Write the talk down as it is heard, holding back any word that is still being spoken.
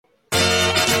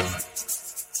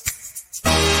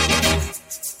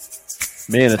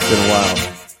Man, it's been a while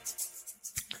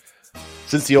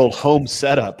since the old home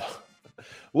setup.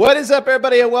 What is up,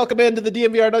 everybody, and welcome into the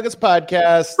DNVR Nuggets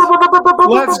podcast.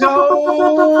 Let's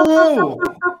go!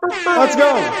 Let's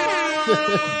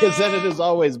go! Presented as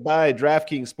always by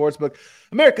DraftKings Sportsbook,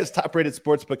 America's top-rated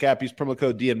sportsbook app. Use promo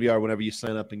code DNVR whenever you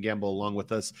sign up and gamble along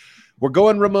with us. We're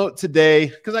going remote today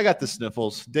because I got the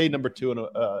sniffles. Day number 2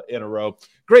 in a row.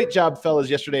 Great job, fellas,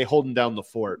 yesterday holding down the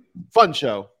fort. Fun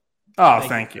show. Oh,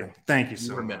 thank you. Thank you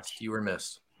so much. You were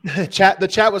missed. The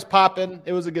chat was popping.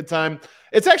 It was a good time.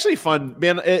 It's actually fun,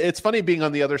 man. It's funny being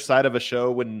on the other side of a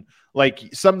show when, like,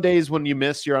 some days when you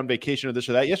miss, you're on vacation or this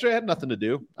or that. Yesterday, I had nothing to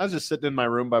do. I was just sitting in my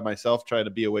room by myself, trying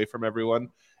to be away from everyone,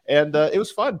 and it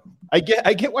was fun. I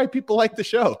get why people like the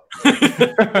show.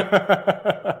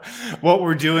 What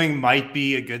we're doing might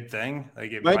be a good thing.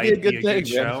 Like, it might be a good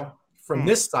show. From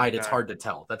this side, it's hard to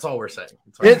tell. That's all we're saying.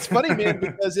 It's funny, man,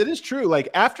 because it is true. Like,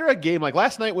 after a game, like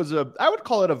last night was I would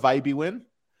call it a vibey win.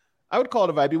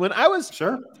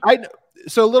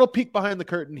 So a little peek behind the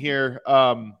curtain here.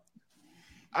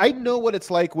 I know what it's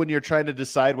like when you're trying to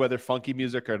decide whether funky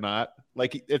music or not.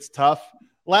 Like, it's tough.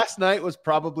 Last night was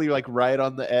probably like right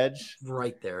on the edge.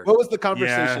 Right there. What was the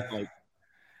conversation like?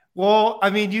 Well, I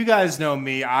mean, you guys know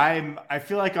me. I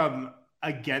feel like I'm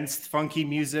against funky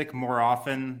music more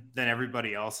often than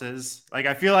everybody else is. Like,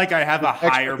 I feel like I have a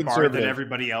higher bar than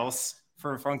everybody else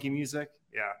for funky music.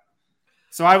 Yeah.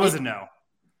 So I was a no.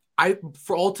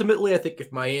 Ultimately, I think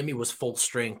if Miami was full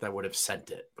strength, I would have sent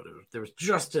it. But there was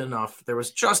just enough. There was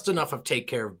just enough of take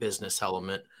care of business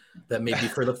element that maybe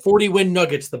for the 40-win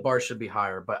Nuggets, the bar should be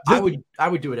higher. But I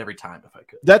would do it every time if I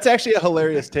could. That's actually a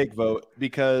hilarious take vote,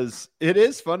 because it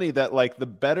is funny that, like, the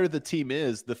better the team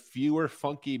is, the fewer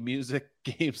funky music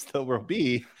games there will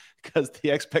be, because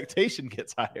the expectation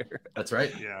gets higher. That's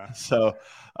right. Yeah. So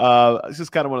it's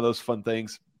just kind of one of those fun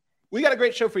things. We got a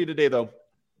great show for you today, though.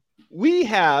 We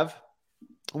have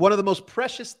one of the most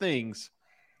precious things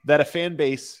that a fan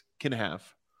base can have.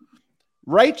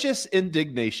 Righteous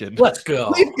indignation. Let's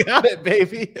go. We've got it,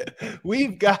 baby.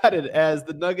 We've got it, as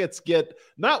the Nuggets get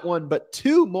not one, but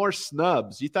 2 more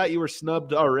snubs. You thought you were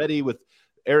snubbed already with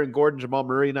Aaron Gordon, Jamal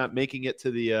Murray not making it to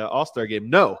the All-Star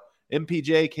game. No.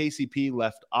 MPJ, KCP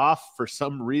left off for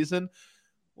some reason.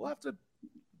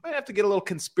 Might have to get a little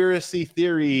conspiracy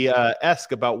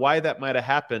theory-esque about why that might have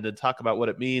happened and talk about what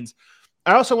it means.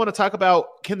 I also want to talk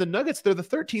about, can the Nuggets, they're the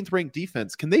 13th ranked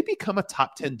defense. Can they become a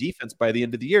top 10 defense by the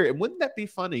end of the year? And wouldn't that be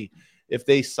funny if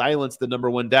they silence the number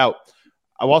 1 doubt?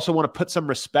 I also want to put some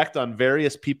respect on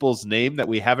various people's name that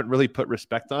we haven't really put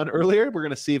respect on earlier. We're going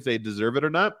to see if they deserve it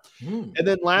or not. And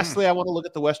then lastly, I want to look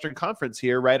at the Western Conference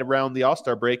here right around the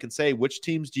All-Star break and say, which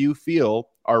teams do you feel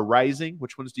are rising?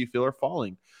 Which ones do you feel are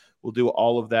falling? We'll do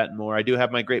all of that and more. I do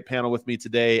have my great panel with me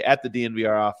today at the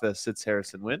DNVR office. It's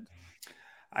Harrison Wind.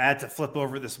 I had to flip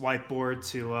over this whiteboard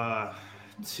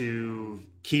to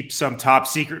keep some top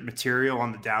secret material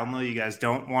on the down low. You guys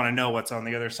don't want to know what's on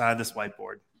the other side of this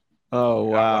whiteboard. Oh,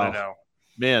 wow. Know.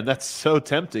 Man, that's so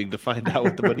tempting to find out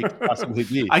what the money could possibly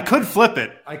be. I could flip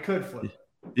it.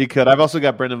 You could. I've also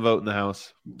got Brendan Vogt in the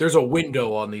house. There's a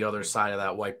window on the other side of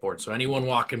that whiteboard. So anyone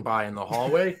walking by in the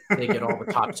hallway, they get all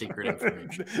the top secret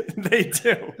information. They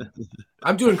do.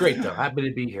 I'm doing great, though. Happy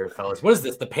to be here, fellas. What is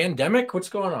this? The pandemic? What's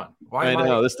going on?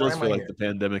 This does feel like the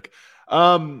pandemic.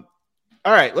 All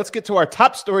right, let's get to our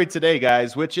top story today,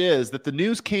 guys, which is that the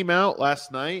news came out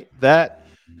last night that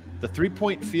the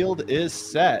three-point field is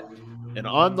set. And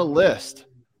on the list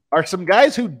are some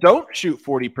guys who don't shoot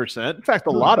 40%. In fact, a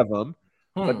lot of them.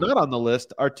 But not on the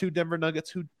list are 2 Denver Nuggets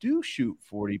who do shoot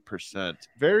 40%.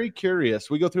 Very curious.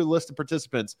 We go through the list of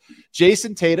participants.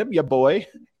 Jason Tatum, ya boy.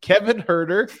 Kevin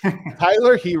Huerter,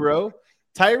 Tyler Hero,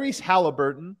 Tyrese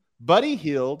Halliburton, Buddy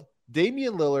Hield,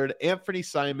 Damian Lillard, Anthony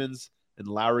Simons, and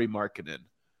Lauri Markkanen.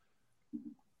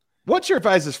 What's your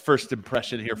guys' first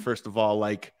impression here, first of all?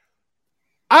 Like,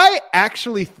 I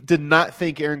actually did not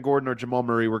think Aaron Gordon or Jamal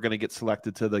Murray were going to get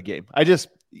selected to the game.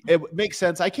 It makes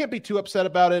sense. I can't be too upset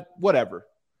about it. Whatever.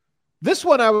 This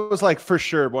one, I was like, for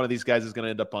sure, one of these guys is going to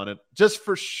end up on it. Just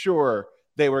for sure,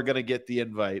 they were going to get the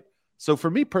invite. So for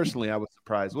me personally, I was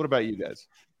surprised. What about you guys?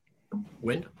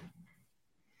 Win.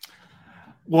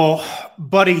 Well,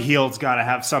 Buddy Hield's got to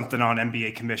have something on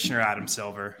NBA Commissioner Adam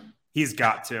Silver. He's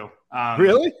got to.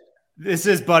 Really? This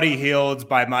is Buddy Hield's,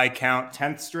 by my count,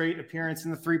 10th straight appearance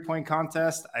in the three-point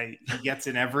contest. He gets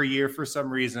in every year for some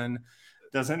reason.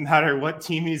 Doesn't matter what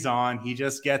team he's on. He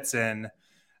just gets in.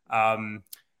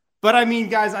 But, I mean,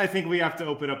 guys, I think we have to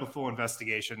open up a full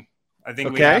investigation. I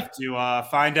think we have to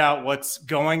find out what's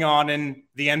going on in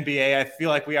the NBA. I feel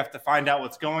like we have to find out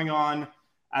what's going on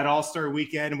at All-Star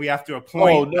Weekend. We have to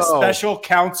appoint a special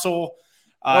counsel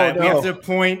We have to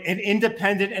appoint an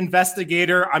independent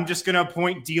investigator. I'm just going to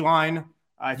appoint D-Line.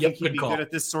 I think he'd be good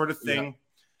at this sort of thing.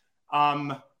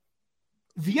 Yep.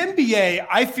 The NBA,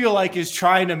 I feel like, is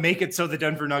trying to make it so the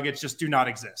Denver Nuggets just do not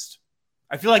exist.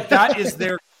 I feel like that is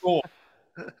their goal.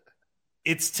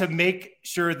 It's to make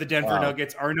sure the Denver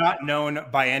Nuggets are not known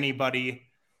by anybody.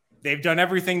 They've done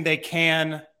everything they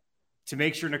can to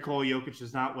make sure Nikola Jokic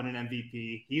does not win an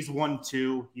MVP. He's won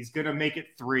 2. He's going to make it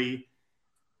 3.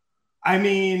 I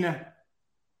mean,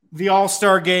 the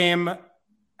All-Star game,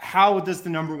 how does the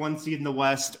number 1 seed in the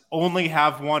West only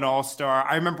have 1 All-Star?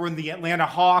 I remember when the Atlanta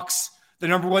Hawks, the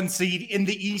number 1 seed in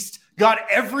the East, got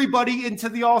everybody into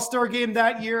the All-Star game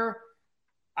that year.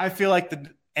 I feel like the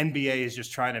NBA is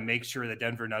just trying to make sure the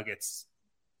Denver Nuggets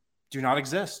do not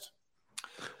exist.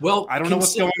 Well, I don't know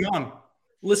what's going on.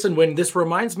 Listen, when this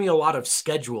reminds me a lot of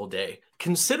schedule day,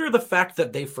 consider the fact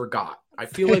that they forgot. I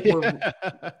feel like we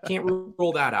can't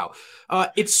roll that out.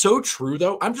 It's so true,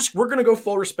 though. We're going to go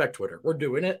full respect Twitter. We're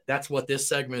doing it. That's what this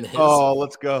segment is. Oh,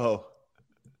 let's go.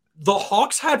 The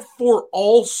Hawks had 4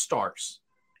 all-stars.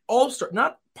 All-star,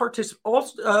 not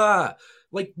participants.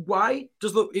 Like, why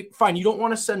does fine, you don't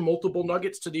want to send multiple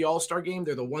Nuggets to the All-Star game.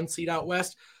 They're the 1 seed out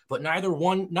West, but neither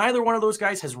one of those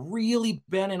guys has really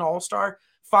been an All-Star.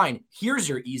 Fine, here's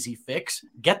your easy fix.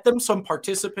 Get them some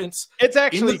participants. It's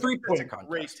actually in the 3-point contest.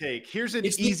 Great take. Here's an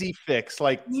easy fix.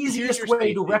 Like, easiest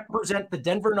way to represent the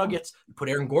Denver Nuggets. Put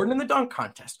Aaron Gordon in the dunk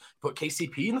contest. Put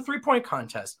KCP in the 3-point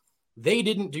contest. They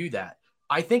didn't do that.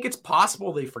 I think it's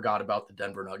possible they forgot about the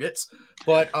Denver Nuggets,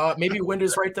 but maybe Wind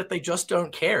is right that they just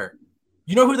don't care.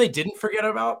 You know who they didn't forget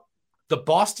about? The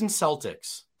Boston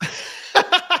Celtics.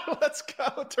 Let's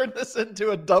go. Turn this into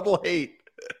a double hate.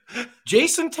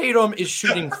 Jason Tatum is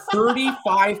shooting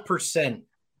 35%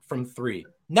 from 3.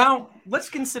 Now, let's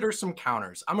consider some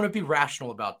counters. I'm going to be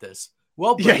rational about this.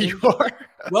 Well, Brendan, you are.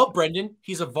 Well, Brendan,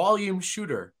 he's a volume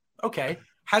shooter. Okay.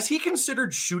 Has he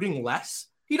considered shooting less?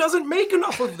 He doesn't make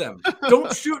enough of them.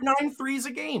 Don't shoot 9 threes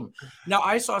a game. Now,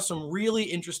 I saw some really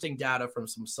interesting data from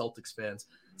some Celtics fans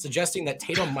suggesting that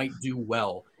Tatum might do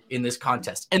well in this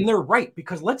contest. And they're right,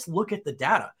 because let's look at the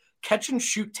data. Catch and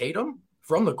shoot Tatum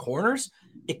from the corners,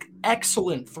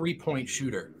 excellent 3-point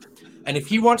shooter. And if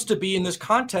he wants to be in this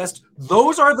contest,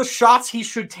 those are the shots he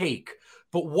should take.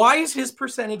 But why is his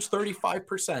percentage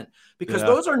 35%? Because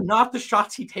those are not the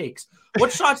shots he takes.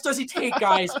 What shots does he take,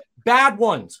 guys? Bad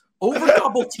ones. Over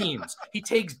double teams. He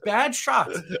takes bad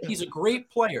shots. He's a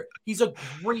great player.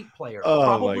 Probably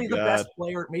the best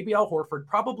player. Maybe Al Horford.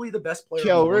 Probably the best player.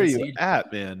 Yo, where are you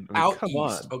at, man? I mean, out come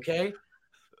east, on. okay?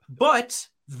 But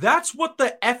that's what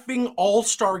the effing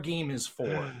all-star game is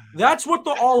for. That's what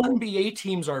the all-NBA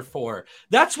teams are for.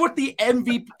 That's what the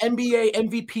NBA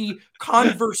MVP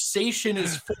conversation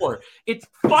is for. It's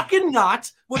fucking not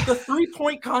what the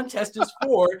 3-point contest is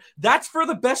for. That's for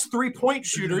the best 3-point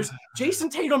shooters. Jason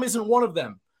Tatum isn't one of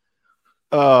them.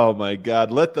 Oh my God!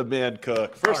 Let the man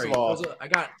cook. First of all, I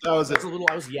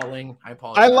was yelling. I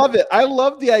apologize. I love it. I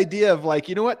love the idea of, like,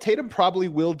 you know what? Tatum probably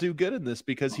will do good in this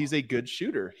because he's a good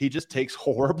shooter. He just takes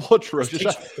horrible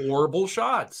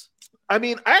shots. I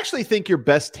mean, I actually think your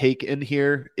best take in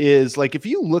here is, like, if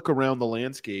you look around the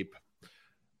landscape,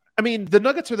 I mean, the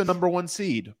Nuggets are the number 1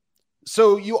 seed.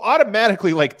 So you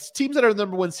automatically, like, teams that are the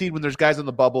number 1 seed when there's guys on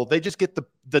the bubble, they just get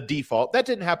the default. That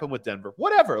didn't happen with Denver.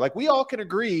 Whatever. Like, we all can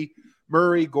agree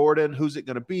Murray, Gordon, who's it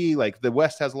going to be? Like, the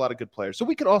West has a lot of good players. So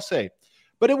we could all say,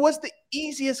 but it was the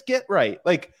easiest get right.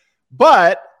 Like,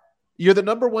 but you're the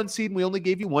number 1 seed and we only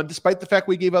gave you 1, despite the fact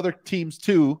we gave other teams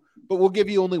 2, but we'll give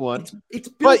you only 1. It's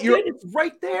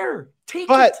right there. Take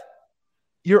it.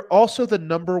 You're also the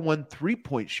number 1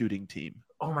 3-point shooting team.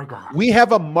 Oh my God. We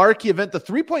have a marquee event. The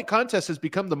 3-point contest has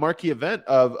become the marquee event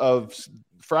of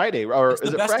Friday, or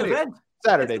is it Friday? Event.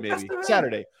 Saturday, maybe.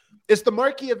 Saturday. It's the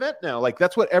marquee event now. Like,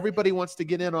 that's what everybody wants to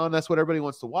get in on. That's what everybody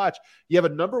wants to watch. You have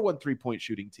a number 1 3-point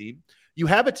shooting team. You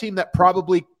have a team that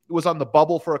probably was on the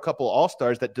bubble for a couple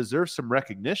All-Stars that deserves some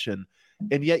recognition,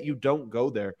 and yet you don't go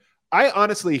there. I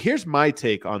honestly, here's my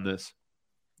take on this.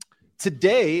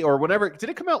 Today, or whenever, did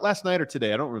it come out last night or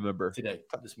today? I don't remember.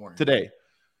 This morning. Today.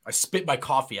 I spit my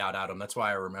coffee out at him. That's why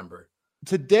I remember.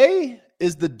 Today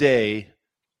is the day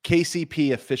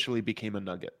KCP officially became a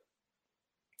Nugget.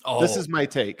 Oh, this is my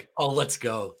take. Oh, let's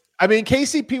go. I mean,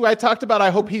 KCP, I talked about, I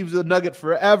hope he was a Nugget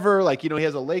forever. Like, you know, he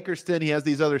has a Lakers stint. He has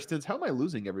these other stints. How am I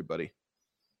losing everybody?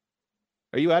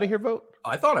 Are you out of here, Vote?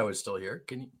 I thought I was still here.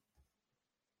 Can you?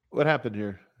 What happened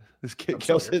here? This kid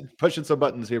pushing some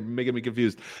buttons here, making me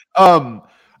confused.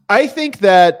 I think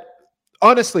that,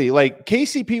 honestly, like,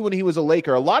 KCP, when he was a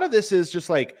Laker, a lot of this is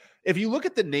just like, if you look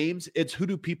at the names, it's who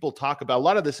do people talk about. A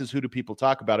lot of this is who do people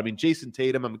talk about. I mean, Jason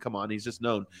Tatum, I mean, come on, he's just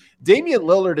known. Damian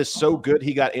Lillard is so good,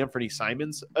 he got Anthony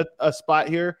Simons a spot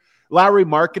here. Lauri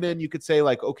Markkanen, you could say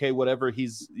like, okay, whatever.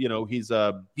 He's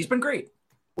been great.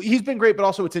 He's been great, but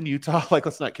also it's in Utah. Like,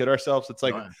 let's not kid ourselves. It's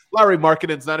like Lauri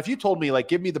Markkanen's not. If you told me like,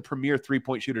 give me the premier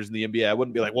 3-point shooters in the NBA, I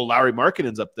wouldn't be like, well, Lauri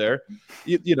Markkanen's up there.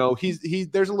 You know,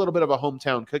 there's a little bit of a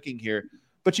hometown cooking here.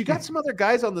 But you got some other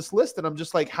guys on this list, and I'm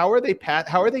just like, how are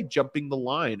they jumping the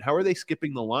line? How are they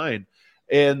skipping the line?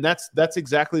 And that's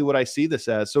exactly what I see this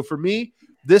as. So for me,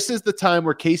 this is the time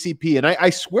where KCP, and I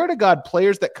swear to God,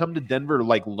 players that come to Denver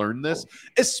like learn this,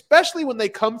 especially when they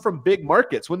come from big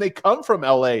markets. When they come from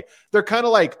LA, they're kind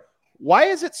of like, why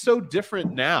is it so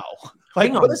different now?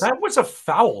 Like, that was a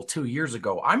foul 2 years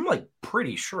ago. I'm like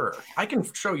pretty sure. I can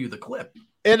show you the clip.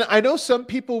 And I know some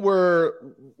people were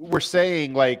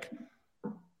saying like,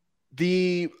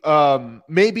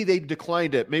 maybe they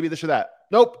declined it, maybe this or that.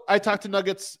 Nope. I talked to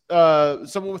Nuggets,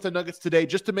 someone with the Nuggets today,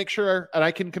 just to make sure, and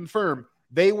I can confirm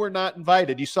they were not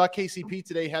invited. You saw KCP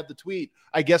today had the tweet.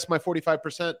 I guess my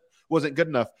 45% wasn't good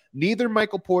enough. Neither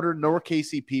Michael Porter nor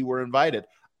KCP were invited.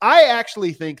 I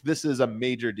actually think this is a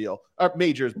major deal.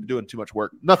 Major is doing too much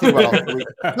work. Nothing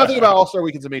about All-Star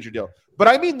Weekend's a major deal. But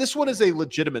I mean, this one is a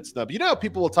legitimate snub. You know how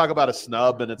people will talk about a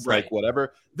snub and it's like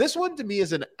whatever. This one to me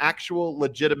is an actual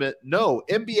legitimate no.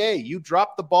 NBA, you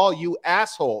dropped the ball, you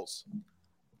assholes.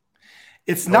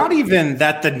 It's not even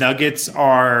that the Nuggets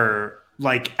are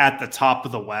like at the top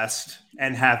of the West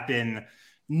and have been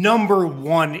number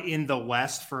one in the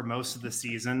West for most of the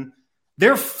season.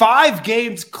 They're 5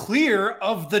 games clear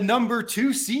of the number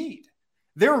 2 seed.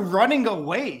 They're running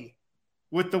away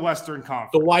with the Western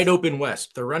Conference. The wide open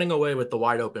West. They're running away with the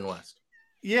wide open West.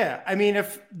 Yeah. I mean,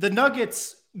 if the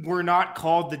Nuggets were not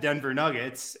called the Denver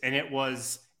Nuggets and it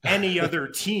was any other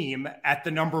team at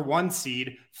the number 1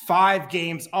 seed, 5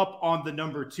 games up on the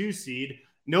number 2 seed,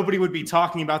 nobody would be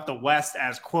talking about the West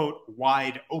as, quote,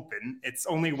 wide open. It's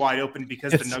only wide open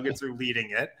because the Nuggets are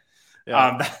leading it.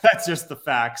 Yeah. That's just the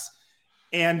facts.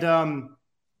 And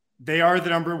they are the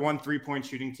number 1 3-point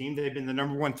shooting team. They've been the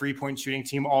number 1 3-point shooting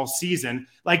team all season.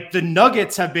 Like, the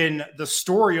Nuggets have been the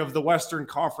story of the Western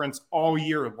Conference all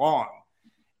year long.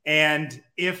 And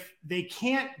if they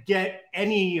can't get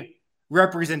any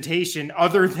representation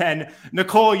other than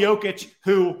Nikola Jokic,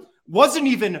 who wasn't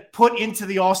even put into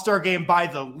the All-Star game by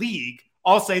the league,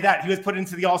 I'll say that. He was put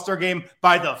into the All-Star game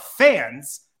by the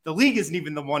fans. The league isn't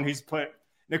even the one who's put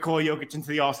Nikola Jokic into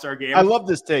the All-Star game. I love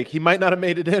this take. He might not have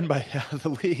made it in by the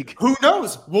league. Who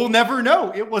knows? We'll never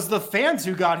know. It was the fans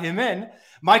who got him in.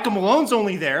 Michael Malone's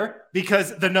only there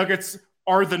because the Nuggets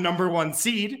are the number 1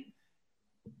 seed.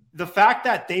 The fact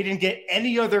that they didn't get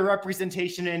any other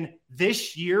representation in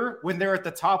this year when they're at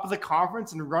the top of the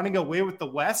conference and running away with the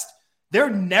West, they're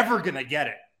never going to get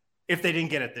it if they didn't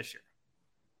get it this year.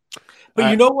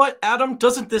 But you know what, Adam?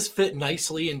 Doesn't this fit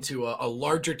nicely into a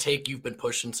larger take you've been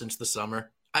pushing since the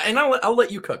summer? And I'll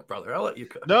let you cook, brother. I'll let you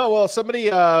cook. No, well, somebody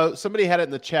had it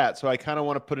in the chat, so I kind of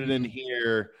want to put it in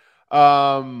here.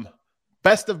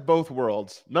 Best of both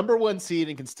worlds. Number 1 seed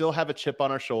and can still have a chip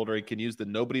on our shoulder and can use the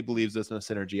nobody believes this in a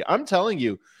synergy. I'm telling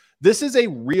you, this is a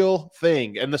real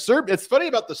thing. And it's funny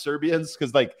about the Serbians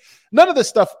because like none of this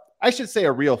stuff, I should say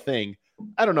a real thing.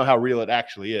 I don't know how real it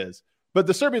actually is. But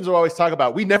the Serbians will always talk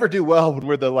about, we never do well when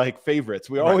we're the like favorites.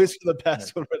 We always do the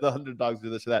best when we're the underdogs, do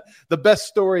this or that. The best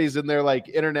stories in their like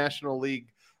international league,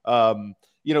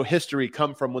 history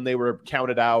come from when they were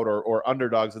counted out or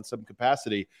underdogs in some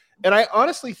capacity. And I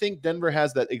honestly think Denver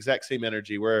has that exact same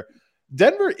energy where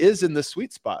Denver is in the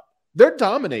sweet spot. They're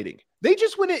dominating. They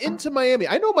just went into Miami.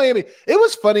 I know Miami. It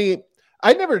was funny.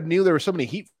 I never knew there were so many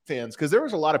Heat fans because there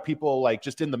was a lot of people like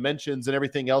just in the mentions and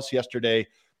everything else yesterday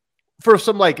for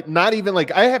some like not even like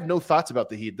I have no thoughts about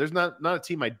the Heat. There's not a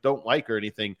team I don't like or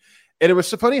anything. And it was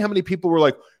so funny how many people were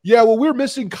like, yeah, well, we're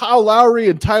missing Kyle Lowry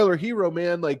and Tyler Hero,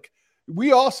 man. Like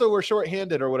we also were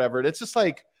shorthanded or whatever. And it's just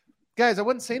like, guys, I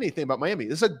wouldn't say anything about Miami.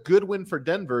 This is a good win for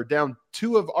Denver, down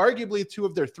arguably two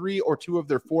of their 3 or 2 of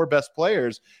their 4 best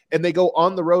players. And they go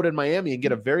on the road in Miami and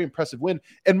get a very impressive win.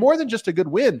 And more than just a good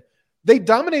win, they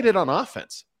dominated on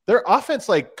offense. Their offense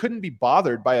like couldn't be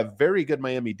bothered by a very good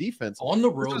Miami defense on the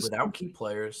road without key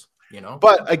players,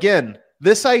 But again,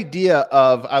 this idea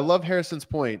of, I love Harrison's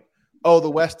point. Oh,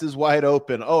 the West is wide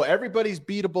open. Oh, everybody's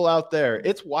beatable out there.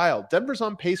 It's wild. Denver's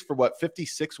on pace for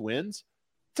 56 wins.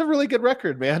 It's a really good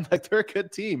record, man. Like they're a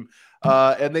good team.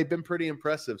 And they've been pretty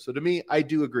impressive. So to me, I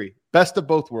do agree. Best of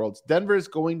both worlds. Denver is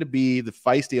going to be the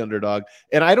feisty underdog.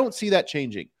 And I don't see that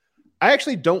changing. I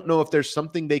actually don't know if there's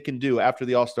something they can do after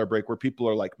the All-Star break where people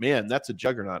are like, man, that's a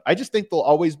juggernaut. I just think they'll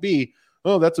always be,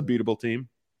 oh, that's a beatable team.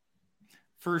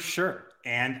 For sure.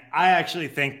 And I actually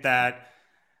think that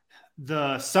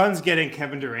the Suns getting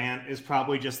Kevin Durant is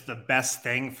probably just the best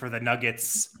thing for the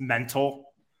Nuggets mental,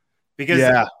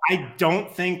 because I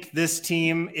don't think this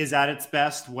team is at its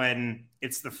best when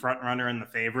it's the front runner and the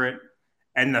favorite.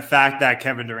 And the fact that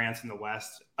Kevin Durant's in the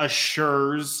West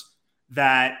assures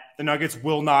that the Nuggets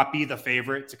will not be the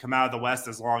favorite to come out of the West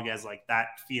as long as like that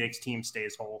Phoenix team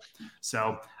stays whole.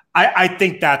 So I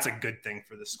think that's a good thing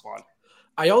for this squad.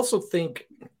 I also think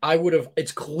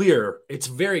it's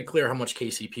very clear how much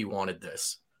KCP wanted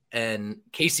this. And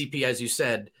KCP, as you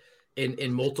said,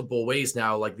 in multiple ways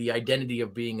now, like the identity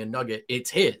of being a Nugget, it's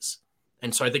his.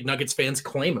 And so I think Nuggets fans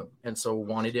claim him and so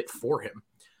wanted it for him.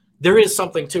 There is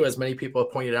something too, as many people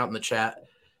have pointed out in the chat.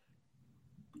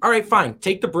 All right, fine.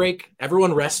 Take the break.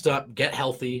 Everyone rest up, get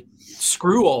healthy.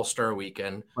 Screw All-Star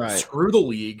Weekend. Right. Screw the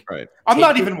league. Right. I'm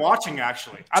not even watching,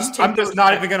 actually. I'm just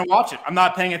not even going to watch it. I'm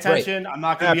not paying attention. Right. I'm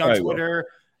not going to be on Twitter.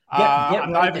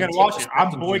 I'm not even going to watch it.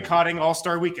 I'm boycotting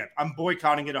All-Star Weekend. I'm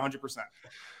boycotting it 100%.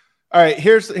 All right,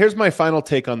 here's my final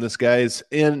take on this, guys.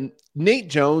 And Nate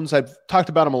Jones, I've talked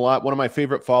about him a lot. One of my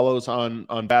favorite follows on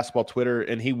basketball Twitter,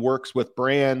 and he works with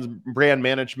brands, brand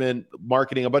management,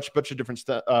 marketing, a bunch of different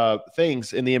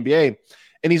things in the NBA.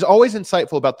 And he's always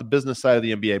insightful about the business side of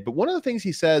the NBA. But one of the things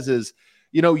he says is,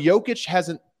 Jokic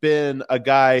hasn't been a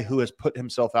guy who has put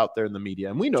himself out there in the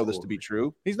media. And we know this to be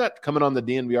true. He's not coming on the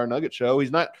DNVR Nugget show. He's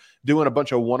not doing a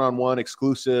bunch of one-on-one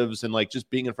exclusives and like just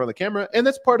being in front of the camera. And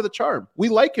that's part of the charm. We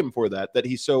like him for that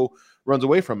he so runs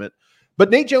away from it. But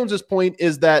Nate Jones's point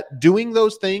is that doing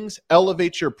those things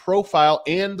elevates your profile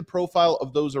and the profile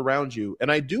of those around you.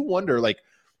 And I do wonder,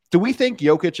 do we think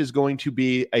Jokic is going to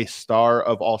be a star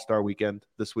of All-Star Weekend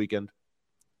this weekend?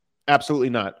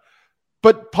 Absolutely not.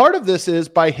 But part of this is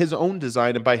by his own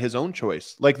design and by his own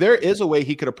choice. There is a way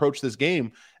he could approach this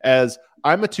game as,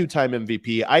 I'm a 2-time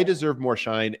MVP. I deserve more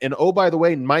shine. And oh, by the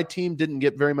way, my team didn't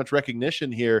get very much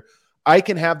recognition here. I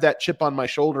can have that chip on my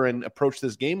shoulder and approach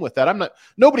this game with that.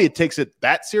 Nobody takes it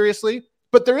that seriously,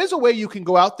 but there is a way you can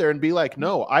go out there and be like,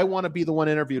 no, I want to be the one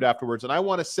interviewed afterwards. And I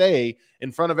want to say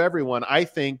in front of everyone, I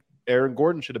think Aaron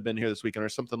Gordon should have been here this weekend or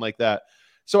something like that.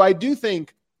 So I do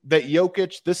think that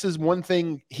Jokic, this is one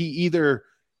thing he either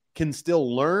can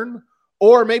still learn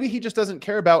or maybe he just doesn't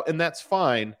care about, and that's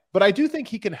fine. But I do think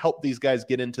he can help these guys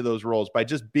get into those roles by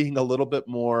just being a little bit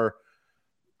more,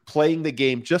 playing the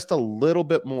game just a little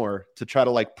bit more to try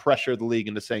to pressure the league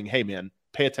into saying, hey, man,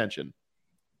 pay attention.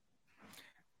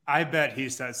 I bet he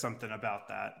says something about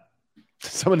that.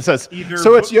 Someone says,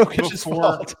 so it's Jokic's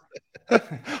fault.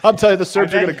 I'm telling you, the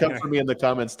serbs are going to come for me in the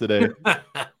comments today.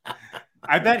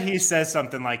 I bet he says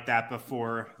something like that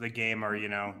before the game or,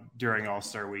 during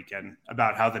All-Star Weekend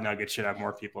about how the Nuggets should have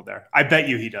more people there. I bet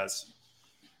you he does.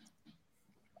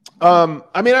 I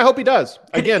hope he does.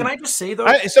 Again, can I just say,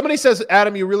 though? Somebody says,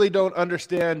 Adam, you really don't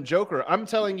understand Joker. I'm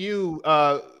telling you,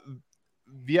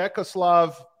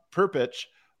 Vyacheslav Perpic,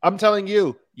 I'm telling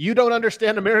you, you don't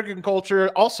understand American culture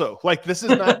also. This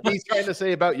is not me trying to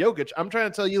say about Jokic. I'm trying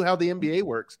to tell you how the NBA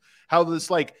works, how this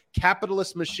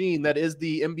capitalist machine that is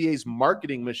the NBA's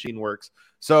marketing machine works.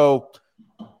 So,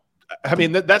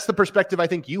 that's the perspective I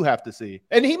think you have to see.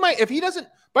 And he might, if he doesn't,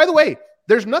 by the way,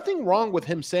 there's nothing wrong with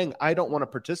him saying, I don't want to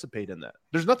participate in that.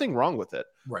 There's nothing wrong with it.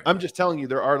 Right. I'm just telling you,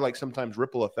 there are sometimes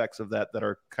ripple effects of that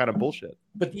are kind of bullshit.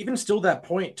 But even still, that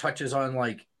point touches on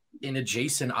an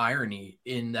adjacent irony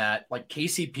in that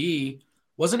KCP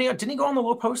didn't he go on the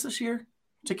low post this year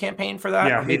to campaign for that?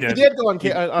 Yeah, he did. He did go on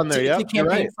there. Yeah, to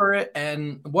campaign for it,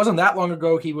 and it wasn't that long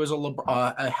ago. He was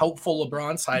a helpful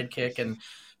LeBron sidekick. And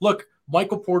look,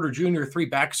 Michael Porter Jr. 3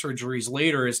 back surgeries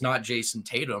later is not Jason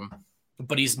Tatum,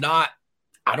 but he's not,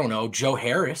 I don't know, Joe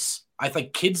Harris. I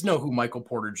think kids know who Michael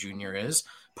Porter Jr. is.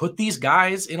 Put these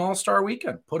guys in All-Star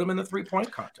Weekend. Put them in the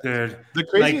 3-point contest. Dude, the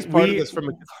craziest part of this from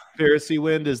a conspiracy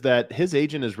wind is that his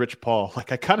agent is Rich Paul.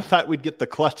 I kind of thought we'd get the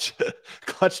clutch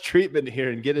treatment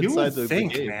here and get inside the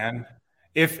game. Man,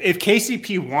 if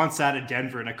KCP wants out of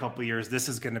Denver in a couple of years, this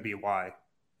is going to be why.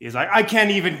 He's like, I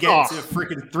can't even get to a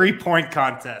freaking 3-point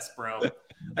contest, bro.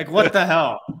 What the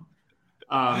hell?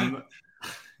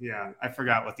 Yeah, I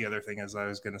forgot what the other thing is I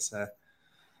was going to say.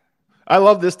 I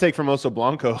love this take from Oso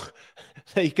Blanco.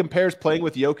 He compares playing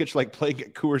with Jokic like playing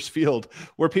at Coors Field,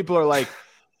 where people are like,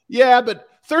 yeah, but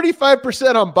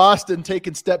 35% on Boston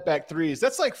taking step back threes.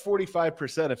 That's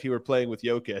 45% if he were playing with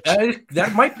Jokic.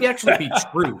 That might actually be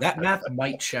true. That math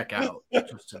might check out,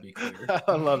 just to be clear.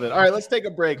 I love it. All right, let's take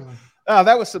a break. Oh,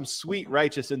 that was some sweet,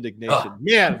 righteous indignation.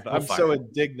 Man, I'm so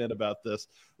indignant about this.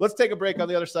 Let's take a break. On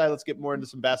the other side, let's get more into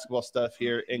some basketball stuff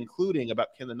here, including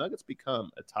about can the Nuggets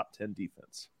become a top 10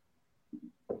 defense?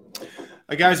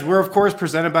 Guys, we're, of course,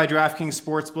 presented by DraftKings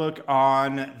Sportsbook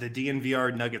on the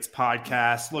DNVR Nuggets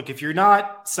podcast. Look, if you're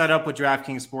not set up with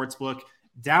DraftKings Sportsbook,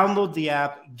 download the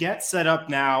app, get set up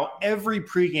now. Every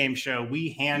pregame show, we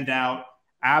hand out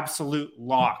absolute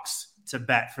locks to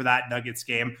bet for that Nuggets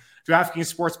game.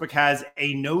 DraftKings Sportsbook has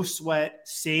a no-sweat,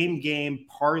 same-game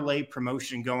parlay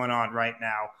promotion going on right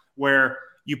now where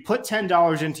you put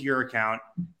 $10 into your account,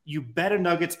 you bet a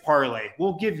Nuggets parlay.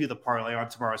 We'll give you the parlay on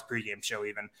tomorrow's pregame show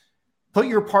even. Put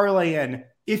your parlay in.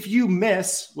 If you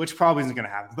miss, which probably isn't going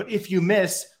to happen, but if you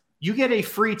miss, you get a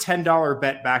free $10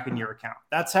 bet back in your account.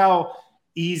 That's how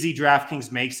easy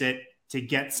DraftKings makes it to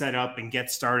get set up and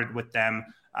get started with them.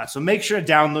 So make sure to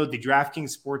download the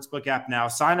DraftKings Sportsbook app now.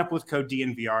 Sign up with code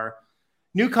DNVR.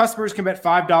 New customers can bet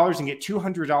 $5 and get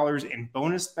 $200 in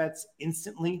bonus bets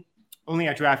instantly. Only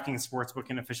at DraftKings Sportsbook,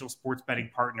 an official sports betting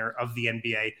partner of the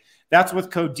NBA. That's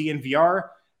with code DNVR.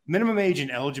 Minimum age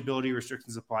and eligibility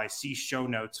restrictions apply. See show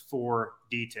notes for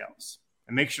details.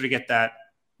 And make sure to get that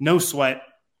no sweat,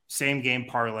 same game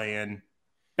parlay in.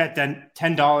 Bet then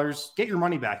 $10. Get your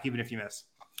money back, even if you miss.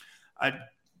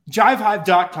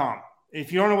 JiveHive.com.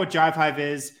 If you don't know what JiveHive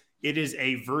is, it is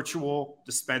a virtual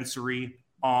dispensary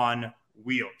on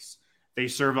wheels. They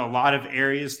serve a lot of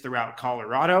areas throughout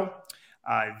Colorado.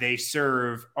 They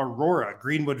serve Aurora,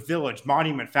 Greenwood Village,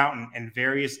 Monument Fountain, and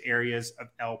various areas of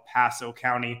El Paso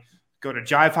County. Go to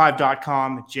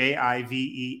jivehive.com,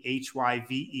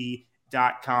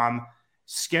 JIVEHYVE.com.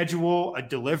 Schedule a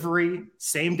delivery,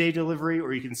 same-day delivery,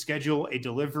 or you can schedule a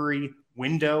delivery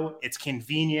window. It's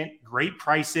convenient, great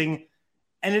pricing,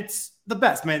 and it's the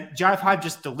best, man. Jive Hive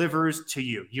just delivers to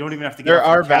you. You don't even have to get. There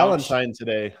are Valentine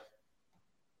today.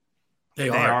 They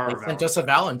are. They sent us a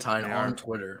Valentine on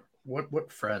Twitter.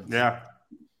 What friends? Yeah,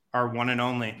 our one and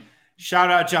only.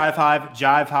 Shout out Jive Hive,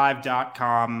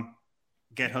 jivehive.com.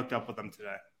 Get hooked up with them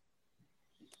today.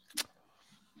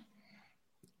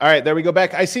 All right, there we go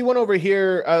back. I see one over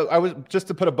here. I was just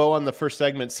to put a bow on the first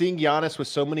segment. Seeing Giannis with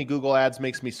so many Google ads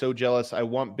makes me so jealous. I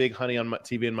want big honey on my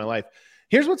TV in my life.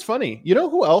 Here's what's funny. You know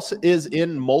who else is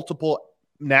in multiple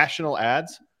national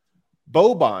ads?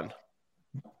 Boban.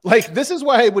 Like, this is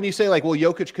why when you say, like, well,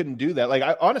 Jokic couldn't do that. Like,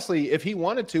 honestly, if he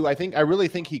wanted to, I really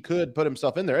think he could put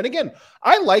himself in there. And again,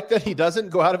 I like that he doesn't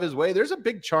go out of his way. There's a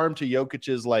big charm to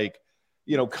Jokic's, like,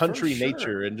 you know, country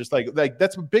nature. And just like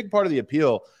that's a big part of the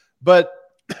appeal. But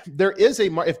there is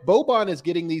if Boban is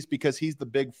getting these because he's the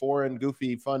big foreign,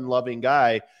 goofy, fun-loving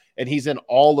guy, and he's in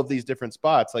all of these different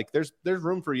spots, like there's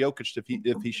room for Jokic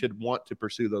if he should want to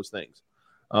pursue those things.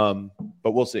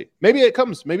 But we'll see. Maybe it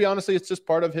comes. Maybe honestly, it's just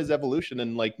part of his evolution.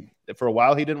 And like for a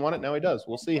while he didn't want it. Now he does.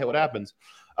 We'll see what happens.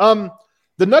 The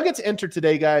Nuggets entered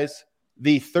today, guys,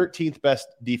 the 13th best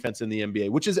defense in the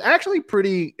NBA, which is actually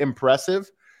pretty impressive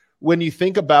when you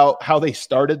think about how they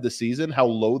started the season, how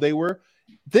low they were.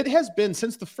 That has been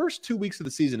since the first 2 weeks of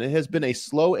the season. It has been a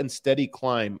slow and steady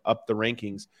climb up the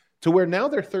rankings to where now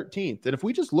they're 13th. And if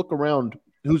we just look around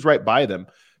who's right by them,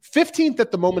 15th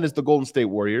at the moment is the Golden State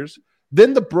Warriors,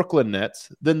 then the Brooklyn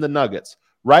Nets, then the Nuggets.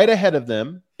 Right ahead of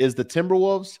them is the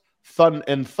Timberwolves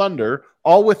and Thunder,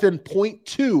 all within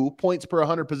 0.2 points per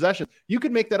 100 possessions. You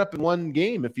could make that up in one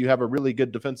game if you have a really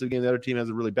good defensive game. The other team has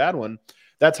a really bad one.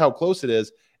 That's how close it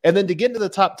is. And then to get into the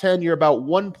top 10, you're about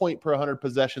 1 point per 100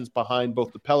 possessions behind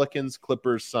both the Pelicans,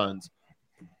 Clippers, Suns.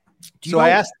 Go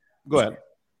ahead.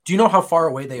 Do you know how far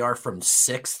away they are from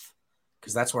 6th?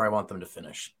 Because that's where I want them to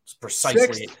finish. It's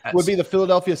precisely. 6th would be the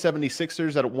Philadelphia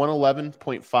 76ers at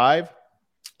 111.5.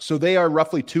 So they are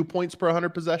roughly 2 points per 100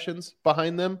 possessions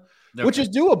behind them, which is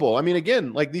doable. I mean,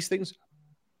 again, like these things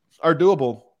are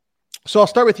doable. So I'll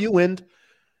start with you, Wind.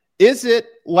 Is it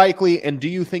likely, and do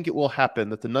you think it will happen,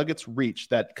 that the Nuggets reach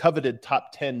that coveted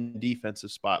top 10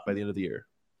 defensive spot by the end of the year?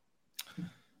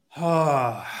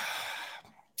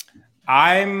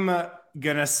 I'm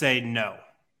going to say no.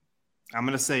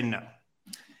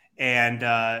 And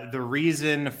the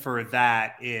reason for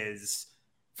that is,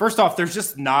 first off, there's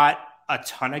just not a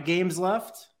ton of games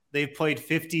left. They've played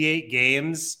 58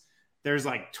 games. There's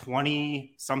like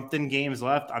 20-something games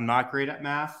left. I'm not great at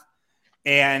math.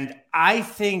 And I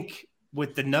think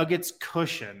with the Nuggets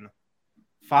cushion,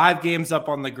 5 games up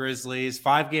on the Grizzlies,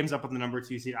 5 games up on the number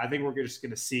 2 seed, I think we're just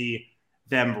going to see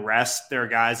them rest their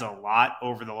guys a lot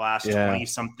over the last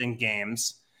 20-something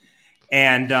games.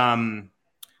 And, I'm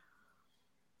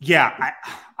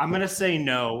going to say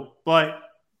no, but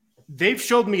they've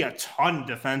showed me a ton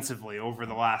defensively over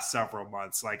the last several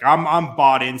months. Like I'm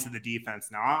bought into the defense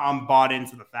now. I'm bought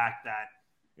into the fact that,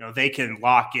 you know, they can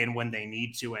lock in when they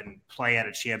need to and play at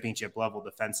a championship level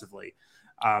defensively.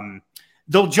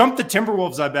 They'll jump the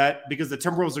Timberwolves, I bet, because the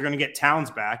Timberwolves are going to get Towns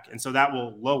back, and so that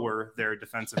will lower their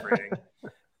defensive rating.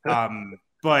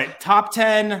 But top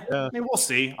 10, I mean, we'll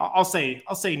see. I'll say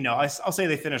no. I'll say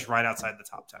they finish right outside the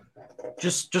top 10.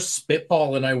 Just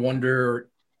spitball, and I wonder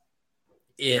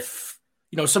if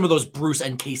some of those Bruce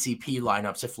and KCP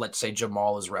lineups, if let's say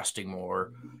Jamal is resting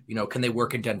more, can they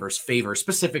work in Denver's favor,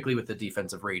 specifically with the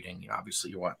defensive rating?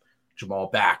 Obviously you want Jamal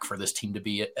back for this team to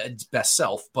be at its best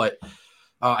self, but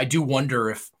I do wonder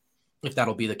if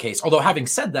that'll be the case. Although having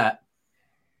said that,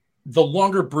 the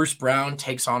longer Bruce Brown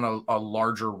takes on a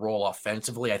larger role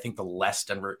offensively, I think the less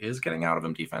Denver is getting out of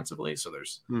him defensively. So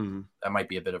that might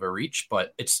be a bit of a reach,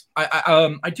 but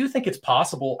I do think it's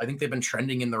possible. I think they've been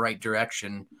trending in the right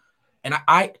direction. And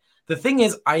the thing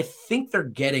is, I think they're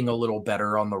getting a little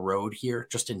better on the road here,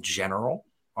 just in general.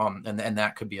 And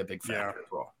that could be a big factor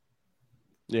as well.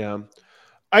 Yeah.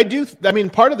 I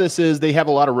mean, part of this is they have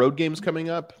a lot of road games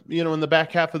coming up, in the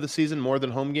back half of the season, more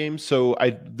than home games. So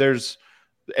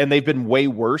and they've been way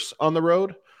worse on the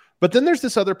road. But then there's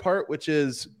this other part, which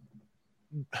is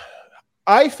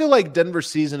I feel like Denver's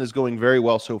season is going very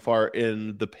well so far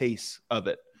in the pace of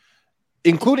it,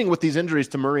 including with these injuries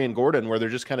to Murray and Gordon, where they're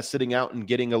just kind of sitting out and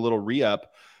getting a little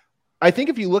re-up. I think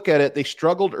if you look at it, they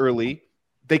struggled early.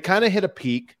 They kind of hit a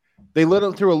peak. They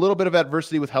lived through a little bit of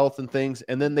adversity with health and things,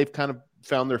 and then they've kind of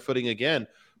found their footing again.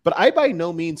 But I by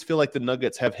no means feel like the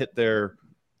Nuggets have hit their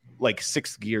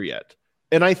sixth gear yet.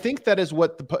 And I think that is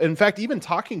in fact, even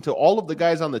talking to all of the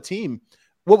guys on the team,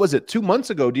 what was it, 2 months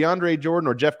ago, DeAndre Jordan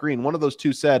or Jeff Green, one of those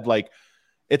two said,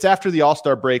 it's after the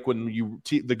All-Star break when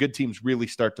the good teams really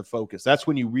start to focus. That's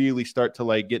when you really start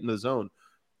to get in the zone.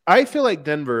 I feel like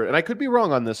Denver, and I could be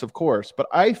wrong on this, of course, but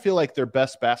I feel like their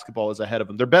best basketball is ahead of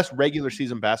them. Their best regular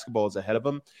season basketball is ahead of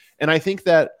them. And I think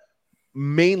that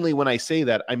mainly when I say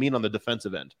that, I mean on the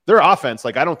defensive end. Their offense,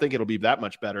 I don't think it'll be that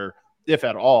much better, if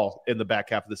at all, in the back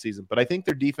half of the season. But I think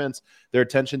their defense, their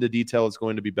attention to detail is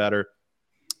going to be better.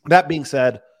 That being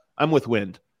said, I'm with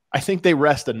Wind. I think they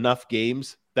rest enough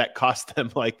games that cost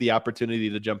them the opportunity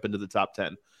to jump into the top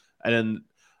 10. And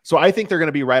so I think they're going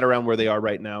to be right around where they are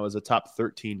right now as a top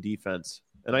 13 defense.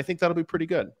 And I think that'll be pretty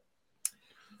good.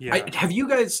 Yeah. Have you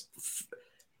guys,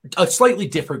 a slightly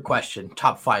different question,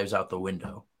 top five's out the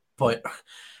window, but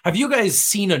have you guys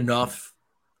seen enough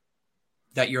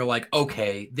that you're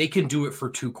okay, they can do it for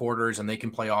 2 quarters and they can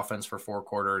play offense for 4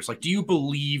 quarters? Do you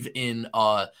believe in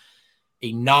a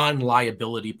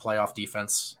non-liability playoff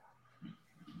defense?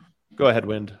 Go ahead,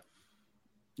 Wind.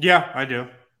 Yeah, I do.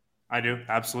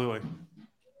 Absolutely.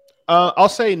 I'll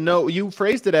say no. You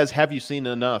phrased it as, have you seen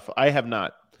enough? I have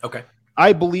not. Okay.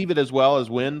 I believe it as well as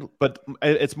Wind, but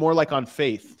it's more on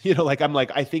faith.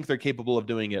 I think they're capable of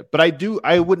doing it. But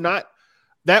I would not.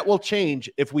 That will change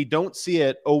if we don't see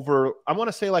it over, I want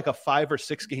to say a 5 or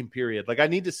 6 game period. I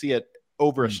need to see it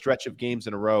over a stretch of games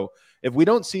in a row. If we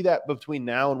don't see that between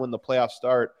now and when the playoffs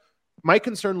start, my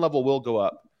concern level will go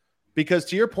up. Because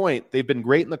to your point, they've been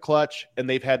great in the clutch, and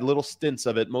they've had little stints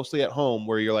of it, mostly at home,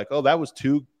 where you're oh, that was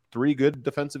 2-3 good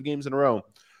defensive games in a row.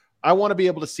 I want to be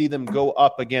able to see them go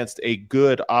up against a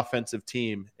good offensive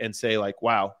team and say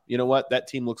wow, you know what? That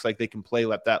team looks like they can play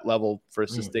at that level for a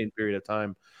sustained period of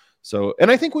time. So, and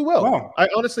I think we will. Well, I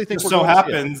honestly think it so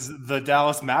happens the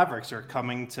Dallas Mavericks are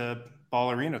coming to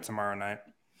Ball Arena tomorrow night.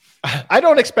 I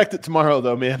don't expect it tomorrow,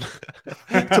 though, man.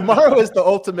 Tomorrow is the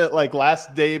ultimate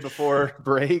last day before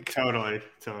break. Totally.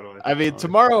 I mean,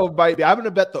 tomorrow might be. I'm going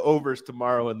to bet the overs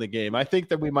tomorrow in the game. I think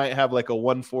that we might have a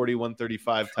 140,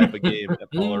 135 type of game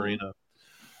at Ball Arena.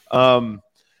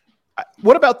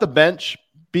 What about the bench?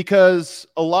 Because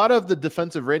a lot of the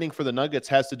defensive rating for the Nuggets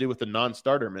has to do with the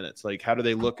non-starter minutes. How do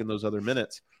they look in those other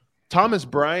minutes? Thomas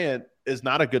Bryant is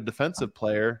not a good defensive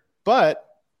player, but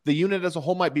the unit as a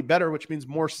whole might be better, which means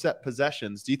more set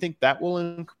possessions. Do you think that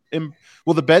will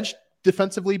the bench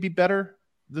defensively be better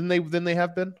than they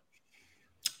have been?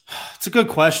 It's a good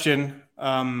question.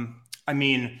 I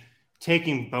mean,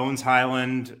 taking Bones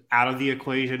Highland out of the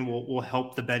equation will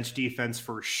help the bench defense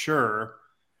for sure,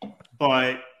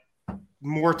 but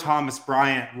more Thomas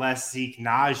Bryant, less Zeke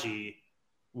Naji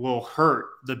will hurt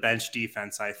the bench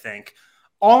defense, I think.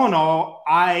 All in all,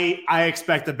 I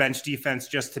expect the bench defense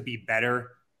just to be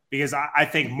better because I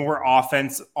think more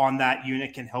offense on that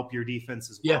unit can help your defense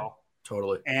as well. Yeah,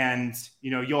 totally. And,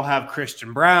 you'll have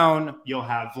Christian Brown, you'll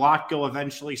have Vlatko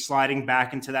eventually sliding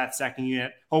back into that second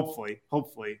unit. Hopefully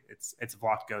it's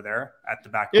Vlatko there at the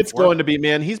back. It's going to be,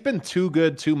 man. He's been too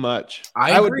good, too much.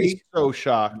 I would be so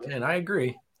shocked. And I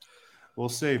agree. We'll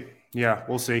see. Yeah,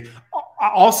 we'll see.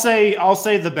 I'll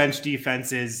say the bench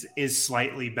defense is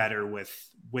slightly better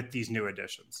with these new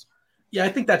additions. Yeah, I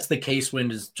think that's the case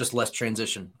when is just less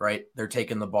transition, right? They're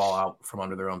taking the ball out from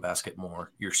under their own basket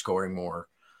more. You're scoring more,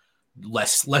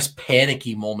 less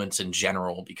panicky moments in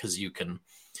general because you can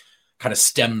kind of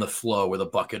stem the flow with a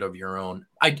bucket of your own.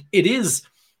 It is,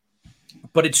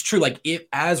 but it's true. Like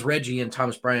as Reggie and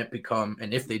Thomas Bryant become,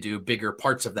 and if they do, bigger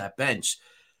parts of that bench,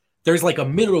 there's like a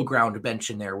middle ground bench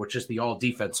in there, which is the all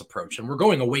defense approach. And we're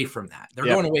going away from that. They're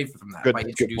going away from that by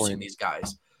introducing these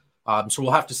guys. So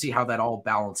we'll have to see how that all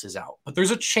balances out. But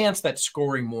there's a chance that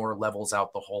scoring more levels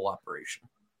out the whole operation.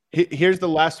 Here's the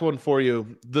last one for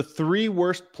you. The 3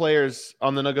 worst players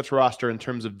on the Nuggets roster in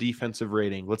terms of defensive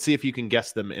rating. Let's see if you can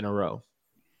guess them in a row.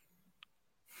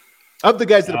 Of the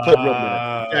guys that have played real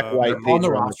minutes. Jack White. On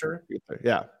the roster?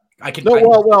 Yeah. I can.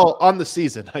 Well, on the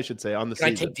season, I should say. On the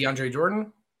season. Can I take DeAndre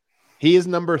Jordan? He is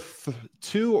number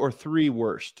 2 or 3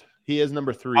 worst. He is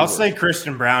number 3. I'll say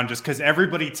Christian Brown just because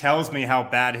everybody tells me how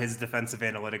bad his defensive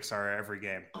analytics are every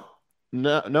game.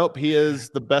 No, nope. He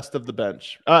is the best of the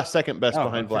bench. Second best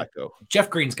behind Vlatko. Jeff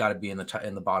Green's got to be in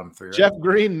the bottom 3. Right? Jeff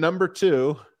Green, number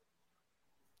 2.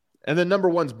 And then number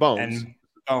 1's Bones. And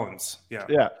Bones, yeah.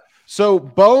 Yeah. So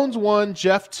Bones 1,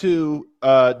 Jeff 2,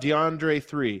 DeAndre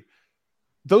 3.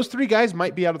 Those 3 guys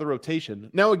might be out of the rotation.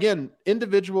 Now, again,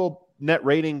 individual net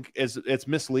rating it's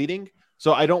misleading.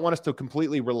 So I don't want us to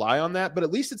completely rely on that, but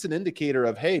at least it's an indicator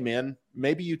of, hey, man,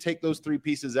 maybe you take those 3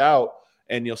 pieces out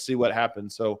and you'll see what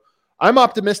happens. So I'm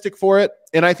optimistic for it,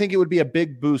 and I think it would be a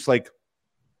big boost. Like,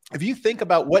 if you think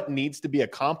about what needs to be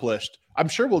accomplished, I'm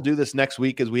sure we'll do this next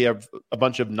week as we have a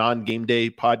bunch of non-game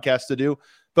day podcasts to do.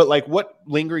 But, like, what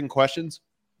lingering questions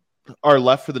are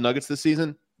left for the Nuggets this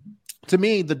season? To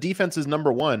me, the defense is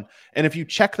number 1. And if you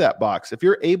check that box, if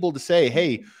you're able to say,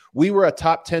 hey, we were a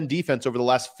top 10 defense over the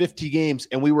last 50 games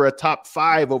and we were a top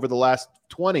 5 over the last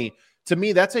 20, to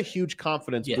me, that's a huge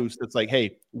confidence boost. It's like,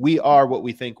 hey, we are what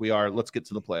we think we are. Let's get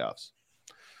to the playoffs.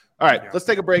 All right, let's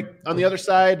take a break. On the other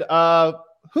side,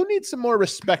 who needs some more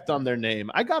respect on their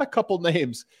name? I got a couple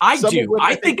names. I do.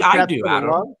 I think I do,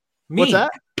 Adam. Me. What's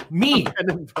that? Me.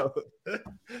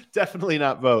 Definitely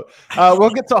not vote. We'll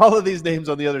get to all of these names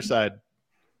on the other side.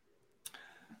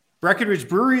 Breckenridge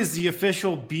Brewery is the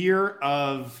official beer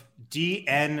of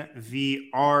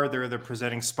DNVR. They're the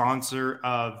presenting sponsor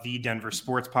of the Denver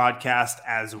Sports Podcast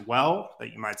as well,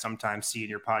 that you might sometimes see in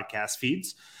your podcast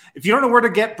feeds. If you don't know where to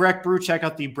get Breck Brew, check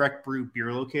out the Breck Brew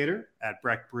beer locator at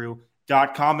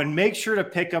breckbrew.com and make sure to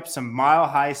pick up some Mile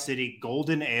High City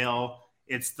Golden Ale.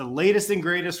 It's the latest and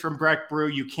greatest from Breck Brew.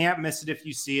 You can't miss it if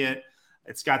you see it.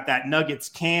 It's got that Nuggets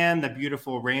can, the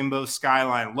beautiful rainbow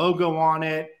skyline logo on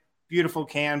it. Beautiful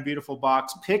can, beautiful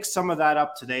box. Pick some of that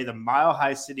up today, the Mile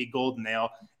High City Golden Ale.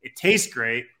 It tastes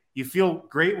great. You feel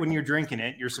great when you're drinking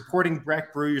it. You're supporting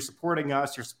Breck Brew. You're supporting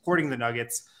us. You're supporting the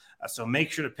Nuggets. So make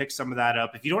sure to pick some of that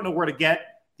up. If you don't know where to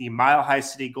get the Mile High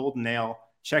City Golden Ale,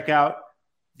 check out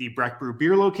the Breck Brew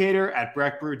beer locator at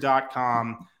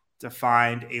breckbrew.com to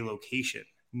find a location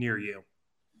near you.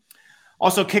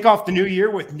 Also, kick off the new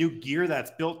year with new gear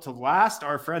that's built to last.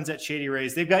 Our friends at Shady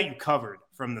Rays, they've got you covered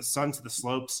from the sun to the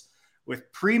slopes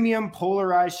with premium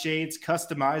polarized shades,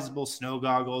 customizable snow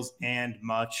goggles, and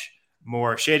much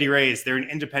more. Shady Rays, they're an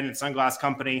independent sunglass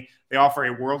company. They offer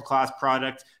a world-class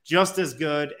product just as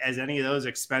good as any of those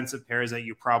expensive pairs that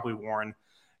you've probably worn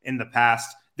in the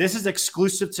past. This is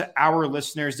exclusive to our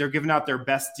listeners. They're giving out their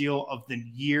best deal of the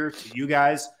year to you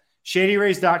guys.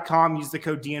 ShadyRays.com. Use the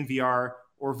code DNVR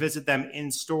or visit them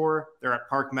in store. They're at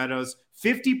Park Meadows.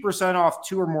 50% off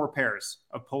 2 or more pairs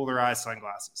of polarized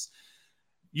sunglasses.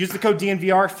 Use the code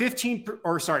DNVR,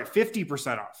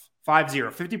 50% off.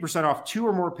 50% off 2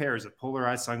 or more pairs of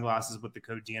polarized sunglasses with the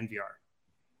code DNVR.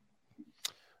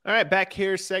 All right, back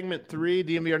here, segment 3,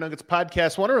 DNVR Nuggets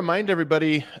podcast. I want to remind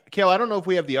everybody, Kale, I don't know if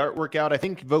we have the artwork out. I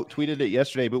think Vote tweeted it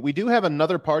yesterday, but we do have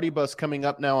another party bus coming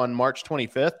up now on March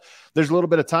 25th. There's a little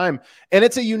bit of time, and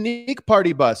it's a unique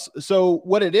party bus. So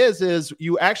what it is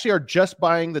you actually are just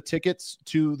buying the tickets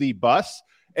to the bus,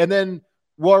 and then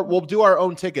we'll do our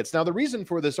own tickets. Now, the reason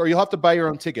for this, or you'll have to buy your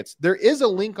own tickets. There is a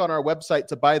link on our website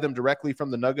to buy them directly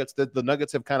from the Nuggets. That the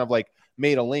Nuggets have kind of like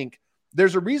made a link.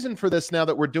 There's a reason for this now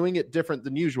that we're doing it different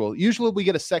than usual. Usually we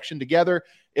get a section together.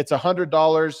 It's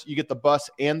 $100. You get the bus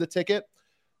and the ticket.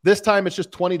 This time it's just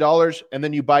 $20, and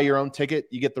then you buy your own ticket.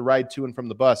 You get the ride to and from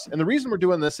the bus. And the reason we're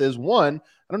doing this is, one,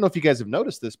 I don't know if you guys have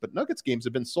noticed this, but Nuggets games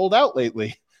have been sold out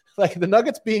lately. Like the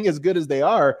Nuggets being as good as they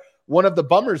are, one of the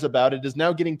bummers about it is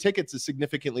now getting tickets is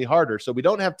significantly harder. So we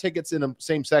don't have tickets in the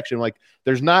same section. Like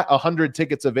there's not 100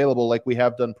 tickets available like we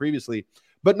have done previously.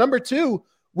 But number 2,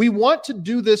 we want to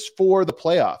do this for the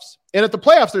playoffs. And at the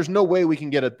playoffs, there's no way we can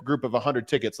get a group of 100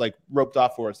 tickets like roped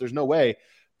off for us. There's no way.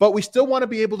 but we still want to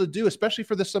be able to do, especially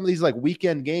for some of these like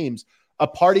weekend games, a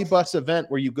party bus event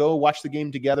where you go watch the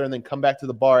game together and then come back to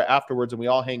the bar afterwards and we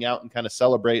all hang out and kind of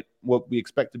celebrate what we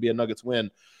expect to be a Nuggets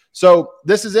win. So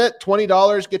this is it.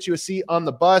 $20 gets you a seat on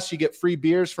the bus. You get free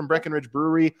beers from Breckenridge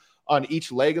Brewery on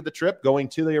each leg of the trip, going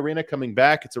to the arena, coming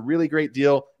back. It's a really great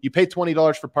deal. You pay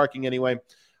 $20 for parking anyway.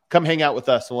 Come hang out with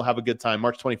us and we'll have a good time.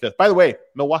 March 25th. By the way,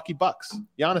 Milwaukee Bucks,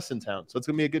 Giannis in town. So it's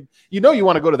going to be a good, you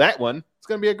want to go to that one. It's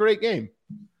going to be a great game.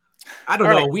 I don't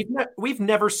know. Right. We've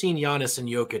never seen Giannis and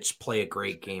Jokic play a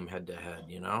great game head to head,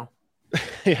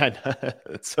 Yeah,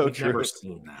 it's so We've true. Never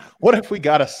seen that. What if we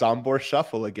got a Sombor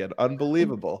shuffle again?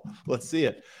 Unbelievable. Let's see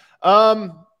it.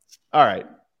 All right.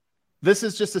 This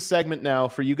is just a segment now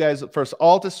for you guys, for us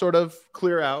all to sort of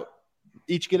clear out,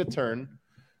 each get a turn.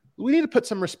 We need to put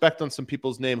some respect on some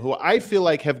people's name who I feel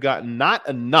like have not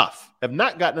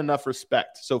gotten enough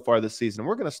respect so far this season.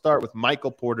 We're going to start with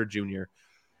Michael Porter Jr.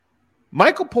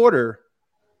 Michael Porter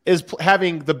is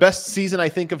having the best season, I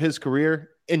think, of his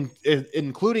career,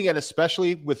 including and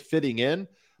especially with fitting in.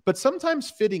 But sometimes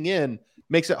fitting in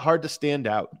makes it hard to stand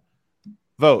out.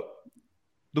 Vote.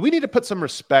 Do we need to put some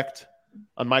respect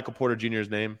on Michael Porter Jr.'s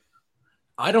name?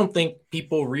 I don't think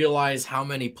people realize how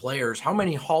many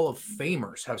Hall of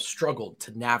Famers have struggled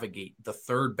to navigate the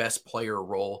third best player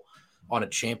role on a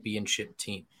championship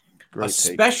team. Great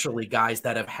especially take. Guys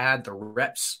that have had the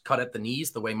reps cut at the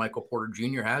knees the way Michael Porter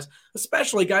Jr. has,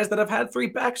 especially guys that have had 3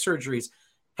 back surgeries.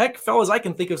 Heck, fellas, I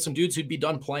can think of some dudes who'd be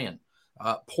done playing.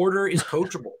 Porter is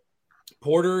coachable.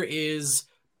 Porter is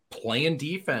playing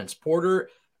defense. Porter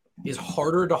is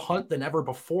harder to hunt than ever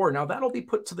before. Now, that'll be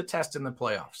put to the test in the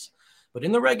playoffs. But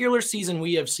in the regular season,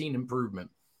 we have seen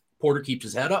improvement. Porter keeps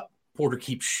his head up. Porter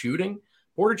keeps shooting.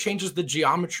 Porter changes the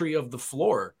geometry of the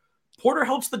floor. Porter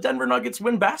helps the Denver Nuggets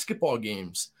win basketball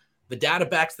games. The data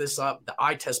backs this up. The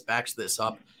eye test backs this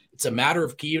up. It's a matter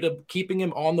of keeping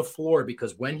him on the floor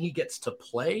because when he gets to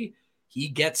play, he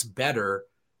gets better.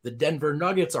 The Denver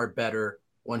Nuggets are better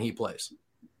when he plays.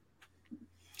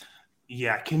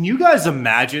 Yeah. Can you guys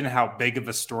imagine how big of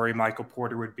a story Michael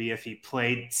Porter would be if he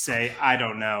played, say, I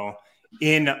don't know,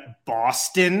 in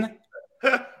Boston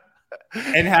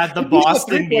and had the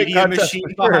Boston media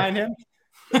machine behind him?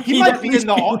 He might be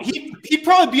he'd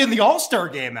probably be in the All-Star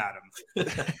game, Adam.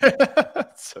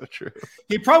 So true.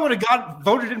 He probably would have got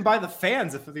voted in by the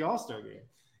fans for the All-Star game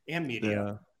and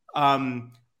media. Yeah.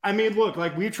 I mean, look,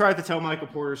 like we tried to tell Michael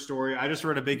Porter's story. I just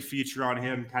read a big feature on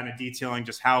him kind of detailing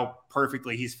just how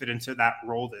perfectly he's fit into that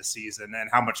role this season and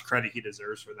how much credit he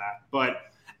deserves for that. But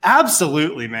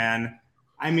absolutely, man.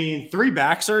 I mean, 3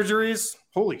 back surgeries,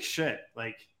 holy shit.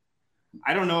 Like,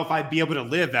 I don't know if I'd be able to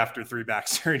live after 3 back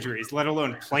surgeries, let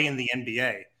alone play in the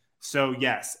NBA. So,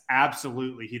 yes,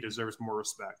 absolutely, he deserves more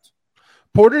respect.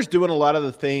 Porter's doing a lot of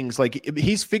the things. Like,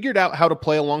 he's figured out how to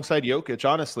play alongside Jokic,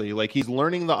 honestly. Like, he's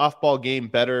learning the off-ball game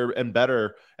better and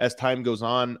better as time goes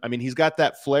on. I mean, he's got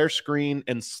that flare screen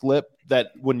and slip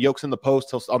that when Jokic's in the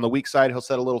post, on the weak side, he'll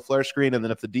set a little flare screen, and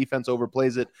then if the defense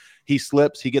overplays it, he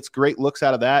slips. He gets great looks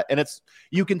out of that. And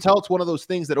you can tell it's one of those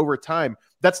things that over time,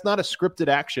 that's not a scripted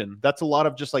action. That's a lot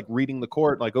of just like reading the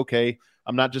court. Like, okay,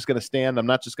 I'm not just going to stand. I'm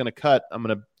not just going to cut. I'm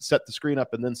going to set the screen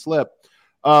up and then slip.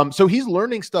 So he's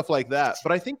learning stuff like that.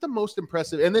 But I think the most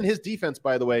impressive, and then his defense,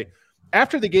 by the way,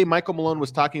 after the game, Michael Malone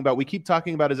was talking about, we keep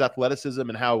talking about his athleticism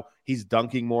and how he's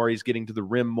dunking more, he's getting to the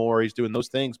rim more, he's doing those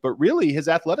things. But really, his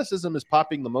athleticism is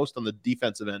popping the most on the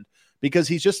defensive end because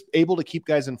he's just able to keep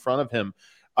guys in front of him.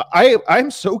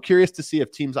 I'm so curious to see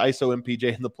if teams ISO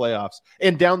MPJ in the playoffs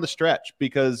and down the stretch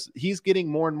because he's getting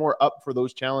more and more up for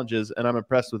those challenges, and I'm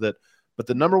impressed with it. But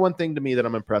the number one thing to me that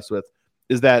I'm impressed with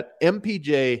is that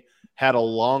MPJ had a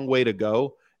long way to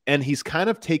go, and he's kind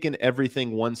of taken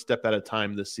everything one step at a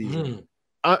time this season.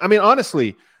 I mean,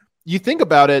 honestly, you think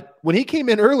about it, when he came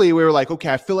in early, we were like, okay,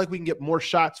 I feel like we can get more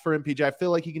shots for MPJ. I feel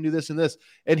like he can do this and this.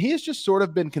 And he has just sort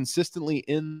of been consistently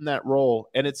in that role,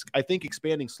 and it's, I think,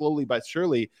 expanding slowly but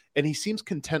surely, and he seems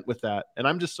content with that, and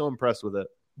I'm just so impressed with it.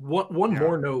 One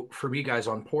more note for me, guys,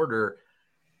 on Porter.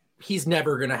 He's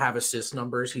never going to have assist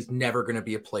numbers. He's never going to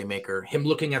be a playmaker. Him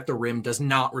looking at the rim does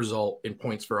not result in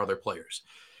points for other players.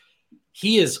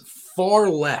 He is far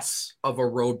less of a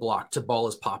roadblock to ball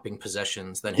is popping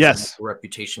possessions than his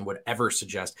reputation would ever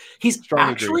suggest. He's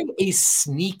actually a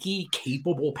sneaky,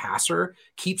 capable passer,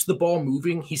 keeps the ball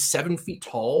moving. He's 7 feet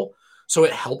tall, so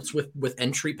it helps with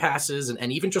entry passes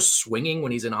and even just swinging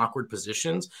when he's in awkward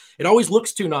positions. It always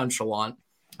looks too nonchalant.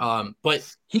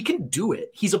 But he can do it.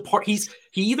 He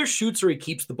either shoots or he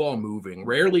keeps the ball moving.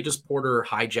 Rarely does Porter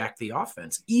hijack the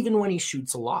offense, even when he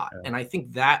shoots a lot. Yeah. And I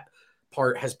think that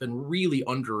part has been really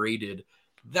underrated.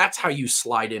 That's how you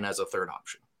slide in as a third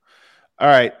option. All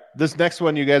right. This next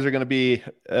one, you guys are going to be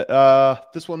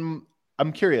this one.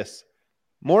 I'm curious.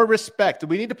 More respect.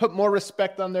 We need to put more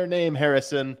respect on their name,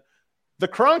 Harrison. The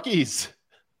Cronkies.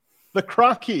 The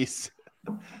Cronkies.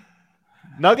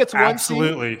 Nuggets one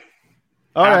Absolutely. Seed?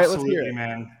 All right, let's hear it,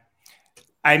 man.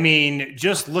 I mean,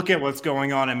 just look at what's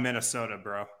going on in Minnesota,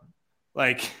 bro.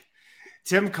 Like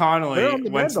Tim Connolly They're on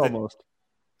the went to almost.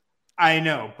 I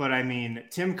know, but I mean,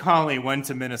 Tim Connolly went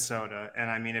to Minnesota, and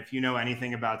I mean, if you know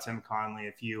anything about Tim Connolly,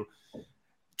 if you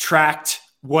tracked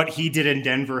what he did in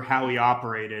Denver, how he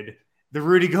operated, the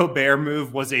Rudy Gobert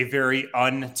move was a very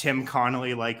un-Tim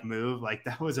Connolly-like move. Like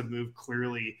that was a move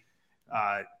clearly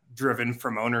driven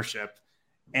from ownership,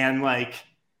 and like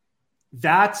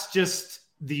that's just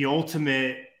the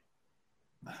ultimate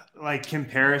like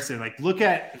comparison. Like look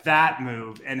at that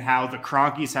move and how the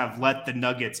Cronkies have let the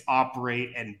Nuggets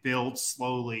operate and build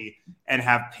slowly and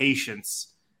have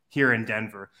patience here in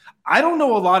Denver. I don't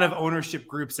know a lot of ownership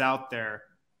groups out there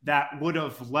that would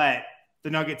have let the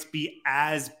Nuggets be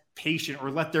as patient or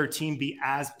let their team be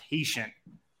as patient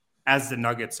as the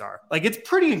Nuggets are. Like it's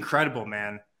pretty incredible,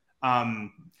 man.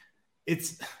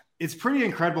 It's pretty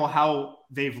incredible how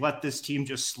they've let this team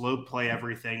just slow play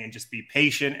everything and just be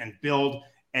patient and build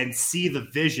and see the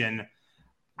vision.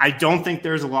 I don't think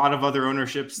there's a lot of other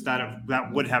ownerships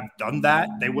that would have done that.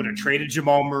 They would have traded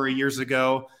Jamal Murray years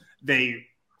ago. They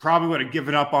probably would have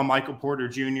given up on Michael Porter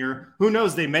Jr. Who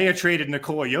knows? They may have traded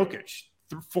Nikola Jokic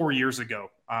 4 years ago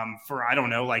for, I don't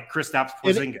know, like Kristaps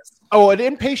Porzingis. An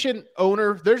impatient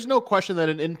owner. There's no question that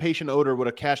an impatient owner would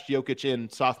have cashed Jokic in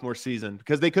sophomore season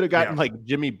because they could have gotten like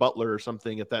Jimmy Butler or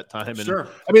something at that time. And, sure.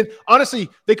 I mean, honestly,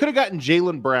 they could have gotten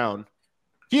Jaylen Brown.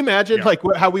 Can you imagine like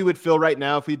how we would feel right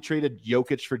now if we'd traded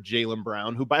Jokic for Jaylen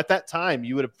Brown, who by at that time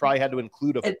you would have probably had to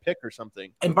include a pick or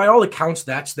something. And by all accounts,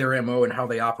 that's their MO and how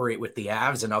they operate with the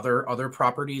Avs and other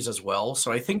properties as well.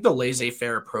 So I think the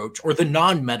laissez-faire approach or the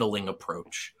non-meddling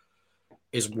approach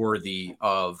is worthy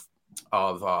of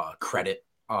credit.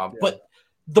 But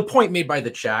the point made by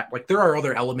the chat, like there are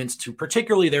other elements to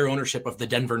particularly their ownership of the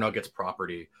Denver Nuggets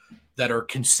property that are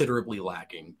considerably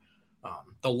lacking.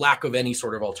 The lack of any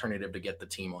sort of alternative to get the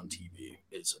team on TV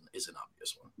is an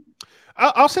obvious one.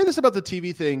 I'll say this about the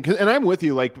TV thing, and I'm with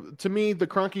you. Like, to me, the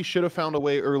Cronkies should have found a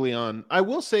way early on. I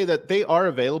will say that they are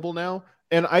available now,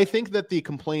 and I think that the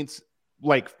complaints,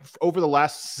 like, over the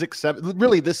last 6, 7,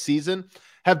 really this season,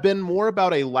 have been more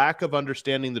about a lack of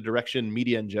understanding the direction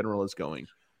media in general is going.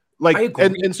 Like,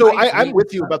 and so I'm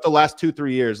with you about the last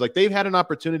 2-3 years. Like, they've had an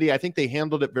opportunity. I think they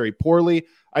handled it very poorly.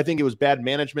 I think it was bad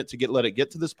management to let it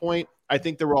get to this point. I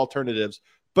think there were alternatives.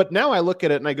 But now I look at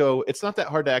it and I go, it's not that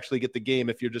hard to actually get the game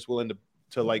if you're just willing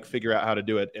to like figure out how to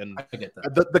do it. And I get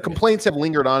that. The complaints have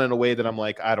lingered on in a way that I'm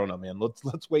like, I don't know, man.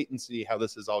 Let's wait and see how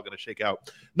this is all going to shake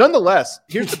out. Nonetheless,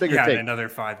 here's the bigger take. In another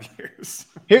 5 years.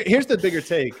 Here's the bigger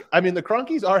take. I mean, the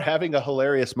Cronkies are having a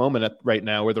hilarious moment right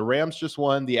now where the Rams just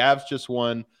won, the Avs just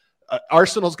won.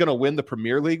 Arsenal's going to win the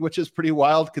Premier League, which is pretty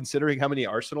wild considering how many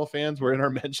Arsenal fans were in our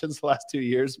mentions the last 2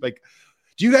 years. Like,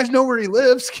 do you guys know where he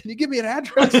lives? Can you give me an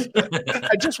address?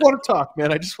 I just want to talk,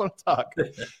 man. I just want to talk.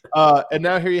 And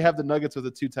now here you have the Nuggets with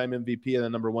a 2-time MVP and the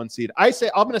number 1 seed. I'm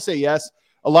going to say yes.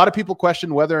 A lot of people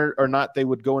question whether or not they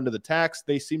would go into the tax.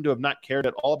 They seem to have not cared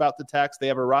at all about the tax. They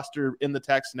have a roster in the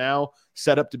tax now,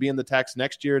 set up to be in the tax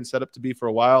next year and set up to be for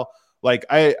a while. Like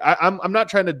I'm not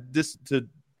trying to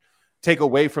take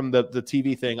away from the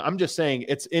TV thing. I'm just saying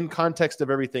it's in context of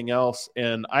everything else.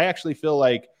 And I actually feel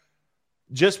like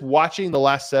just watching the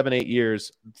last 7-8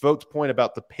 years, Vogt's point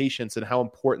about the patience and how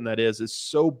important that is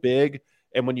so big.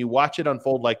 And when you watch it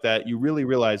unfold like that, you really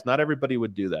realize not everybody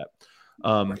would do that.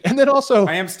 And then also,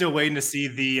 I am still waiting to see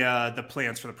the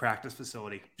plans for the practice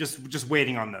facility. Just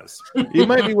waiting on those. You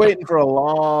might be waiting for a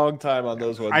long time on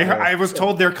those ones. I was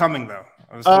told they're coming though.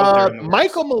 I was told they're in the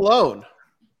Michael Malone.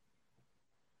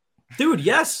 Dude,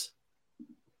 yes.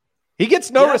 He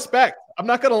gets no respect. I'm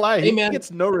not going to lie. He man.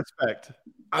 Gets no respect.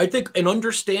 I think, and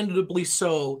understandably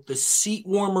so, the seat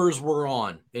warmers were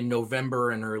on in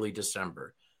November and early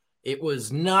December. It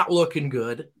was not looking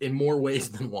good in more ways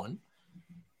than one.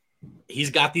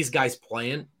 He's got these guys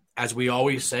playing. As we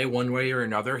always say, one way or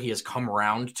another, he has come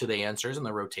around to the answers in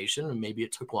the rotation, and maybe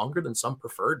it took longer than some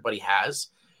preferred, but he has.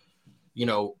 You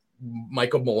know,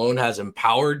 Michael Malone has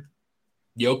empowered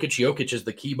Jokic. Jokic is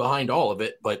the key behind all of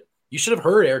it, but you should have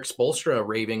heard Eric Spoelstra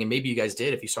raving, and maybe you guys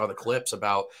did if you saw the clips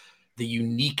about the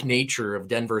unique nature of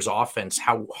Denver's offense,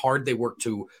 how hard they work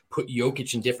to put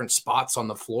Jokic in different spots on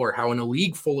the floor, how in a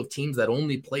league full of teams that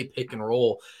only play pick and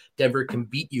roll, Denver can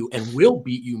beat you and will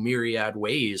beat you myriad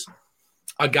ways.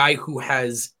 A guy who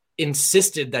has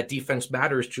insisted that defense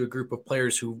matters to a group of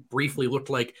players who briefly looked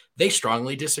like they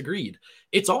strongly disagreed.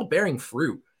 It's all bearing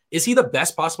fruit. Is he the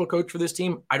best possible coach for this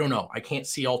team? I don't know. I can't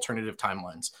see alternative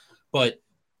timelines, but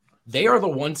they are the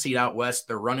 1 seed out West.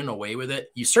 They're running away with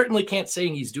it. You certainly can't say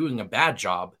he's doing a bad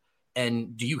job.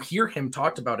 And do you hear him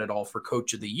talked about at all for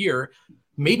Coach of the Year?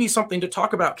 Maybe something to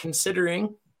talk about,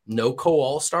 considering no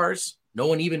co-all-stars, no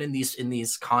one even in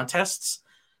these contests.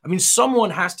 I mean,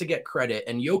 someone has to get credit,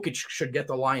 and Jokic should get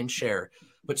the lion's share,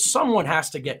 but someone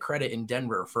has to get credit in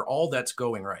Denver for all that's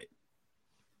going right.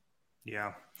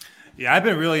 Yeah, I've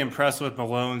been really impressed with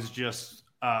Malone's just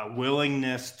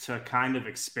willingness to kind of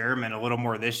experiment a little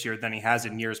more this year than he has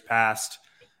in years past.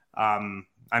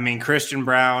 I mean, Christian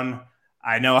Braun,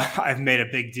 I know I've made a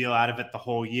big deal out of it the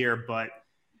whole year, but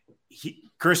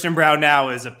Christian Braun now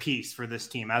is a piece for this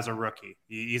team as a rookie.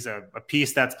 He's a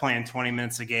piece that's playing 20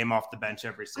 minutes a game off the bench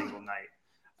every single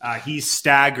night. He's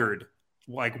staggered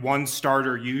like one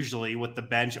starter usually with the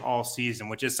bench all season,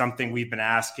 which is something we've been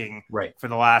asking for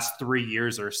the last 3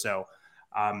 years or so.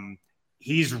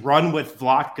 He's run with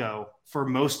Vlatko for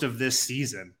most of this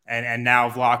season. And now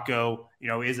Vlatko,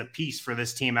 is a piece for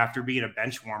this team after being a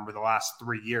bench warmer the last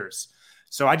 3 years.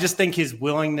 So I just think his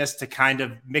willingness to kind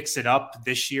of mix it up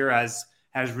this year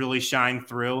has really shined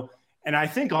through. And I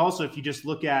think also if you just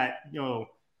look at, the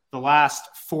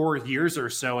last 4 years or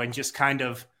so and just kind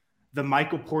of the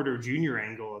Michael Porter Jr.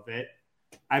 angle of it,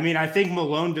 I mean, I think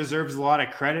Malone deserves a lot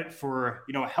of credit for,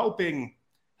 helping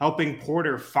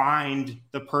Porter find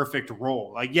the perfect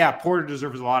role. Like, yeah, Porter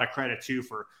deserves a lot of credit too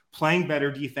for playing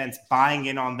better defense, buying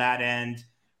in on that end,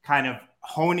 kind of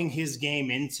honing his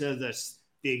game into the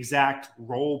exact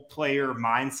role player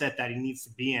mindset that he needs to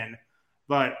be in.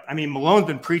 But I mean, Malone's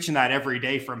been preaching that every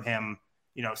day from him,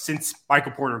 since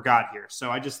Michael Porter got here. So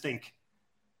I just think,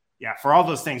 for all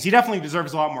those things, he definitely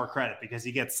deserves a lot more credit because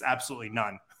he gets absolutely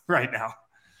none right now.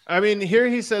 I mean, here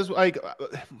he says, like,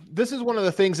 this is one of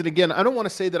the things, and again, I don't want to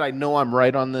say that I know I'm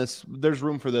right on this. There's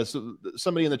room for this.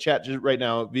 Somebody in the chat just right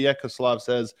now, Vyacheslav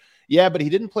says, yeah, but he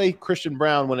didn't play Christian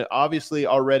Braun when it obviously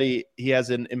already he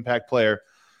has an impact player.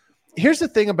 Here's the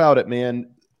thing about it, man.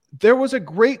 There was a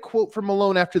great quote from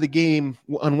Malone after the game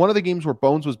on one of the games where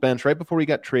Bones was benched right before he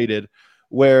got traded,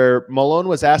 where Malone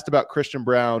was asked about Christian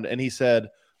Braun, and he said,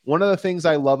 one of the things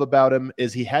I love about him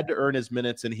is he had to earn his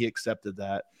minutes, and he accepted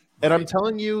that. And I'm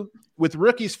telling you, with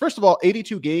rookies, first of all,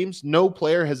 82 games, no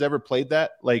player has ever played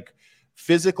that. Like,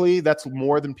 physically, that's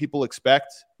more than people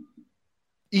expect.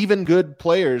 Even good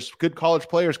players, good college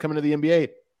players come into the NBA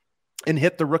and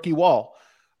hit the rookie wall.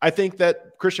 I think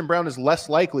that Christian Braun is less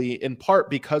likely, in part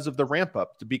because of the ramp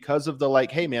up, because of the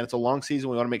like, hey, man, it's a long season.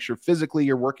 We want to make sure physically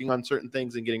you're working on certain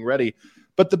things and getting ready.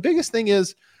 But the biggest thing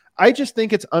is, I just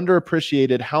think it's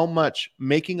underappreciated how much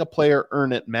making a player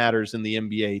earn it matters in the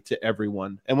NBA to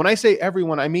everyone. And when I say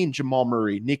everyone, I mean Jamal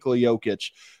Murray, Nikola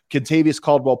Jokic, Kentavious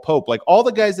Caldwell-Pope, like all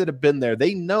the guys that have been there.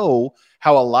 They know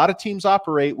how a lot of teams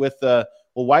operate with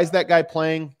well, why is that guy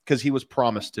playing? Because he was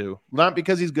promised to. Not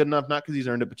because he's good enough, not because he's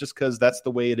earned it, but just because that's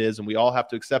the way it is, and we all have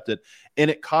to accept it.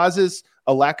 And it causes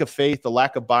a lack of faith, a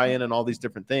lack of buy-in, and all these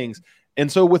different things.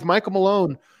 And so with Michael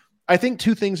Malone, I think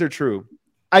two things are true.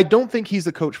 I don't think he's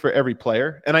the coach for every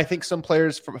player, and I think some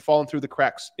players have fallen through the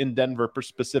cracks in Denver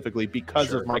specifically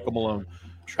because of Michael Malone.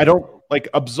 I don't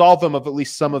absolve him of at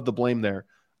least some of the blame there.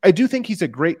 I do think he's a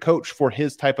great coach for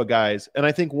his type of guys, and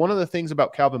I think one of the things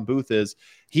about Calvin Booth is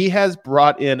he has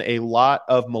brought in a lot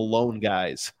of Malone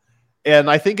guys,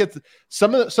 and I think it's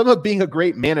some of being a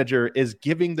great manager is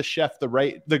giving the chef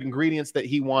the ingredients that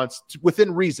he wants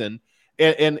within reason,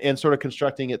 and sort of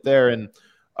constructing it there. And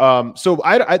so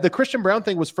the Christian Braun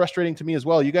thing was frustrating to me as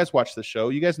well. You guys watched the show.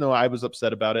 You guys know I was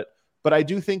upset about it. But I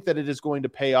do think that it is going to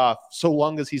pay off so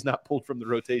long as he's not pulled from the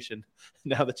rotation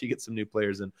now that you get some new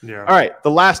players in. Yeah. All right,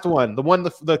 the last one, the one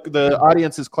the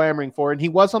audience is clamoring for, and he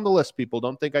was on the list, people.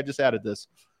 Don't think I just added this.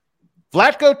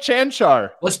 Vlatko Cancar.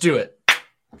 Let's do it.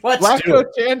 Vlatko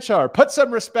Cancar. Put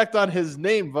some respect on his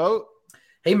name, Vote.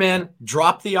 Hey, man,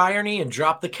 drop the irony and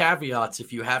drop the caveats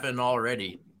if you haven't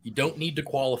already. You don't need to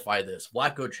qualify this.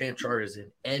 Vlatko Cancar is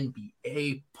an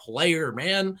NBA player,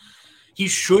 man. He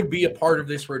should be a part of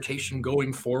this rotation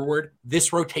going forward.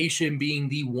 This rotation being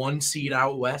the 1 seed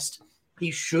out West,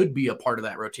 he should be a part of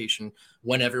that rotation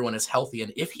when everyone is healthy.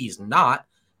 And if he's not,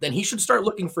 then he should start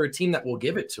looking for a team that will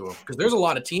give it to him, because there's a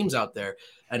lot of teams out there.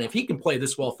 And if he can play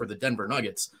this well for the Denver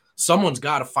Nuggets, someone's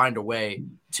got to find a way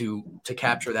to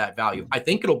capture that value. I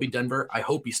think it'll be Denver. I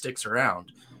hope he sticks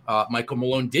around. Michael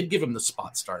Malone did give him the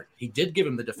spot start. He did give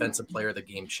him the defensive player of the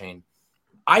game chain.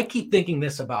 I keep thinking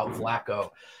this about Vlatko.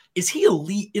 Is he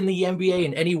elite in the NBA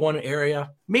in any one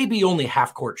area? Maybe only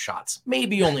half-court shots.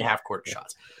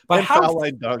 But foul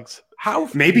line dunks.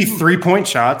 Maybe 3-point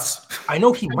shots. I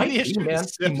know he might be, man.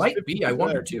 He might be. I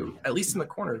wonder too, at least in the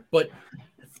corner. But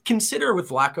consider with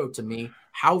Vlatko, to me,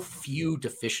 how few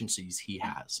deficiencies he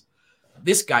has.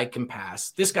 This guy can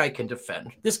pass. This guy can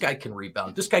defend. This guy can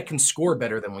rebound. This guy can score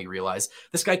better than we realize.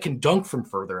 This guy can dunk from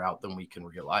further out than we can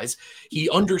realize. He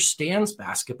understands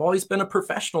basketball. He's been a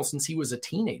professional since he was a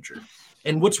teenager.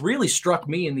 And what's really struck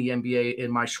me in the NBA in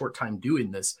my short time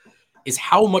doing this is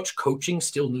how much coaching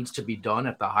still needs to be done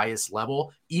at the highest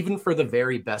level, even for the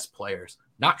very best players.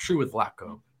 Not true with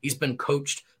Vlatko. He's been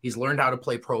coached. He's learned how to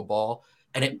play pro ball,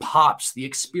 and it pops. The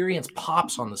experience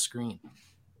pops on the screen.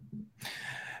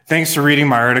 Thanks for reading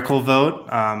my article, Vote.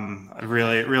 I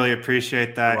really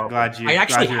appreciate that. Glad you were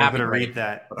able to read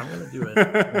that. But I'm going to do it.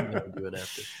 I'm going to do it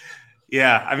after.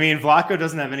 Yeah, I mean, Vlatko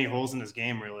doesn't have any holes in his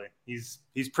game, really. He's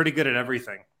pretty good at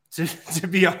everything, to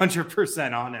be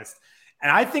 100% honest.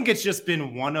 And I think it's just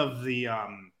been one of the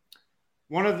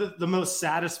most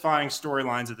satisfying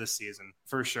storylines of this season,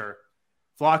 for sure.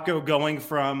 Vlatko going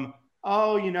from,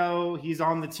 he's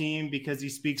on the team because he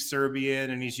speaks Serbian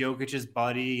and he's Jokic's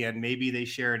buddy and maybe they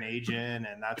share an agent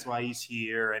and that's why he's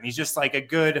here. And he's just like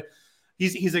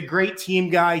he's a great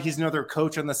team guy. He's another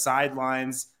coach on the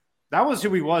sidelines. That was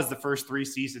who he was the first 3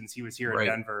 seasons he was here in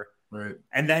Denver. Right.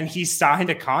 And then he signed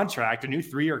a new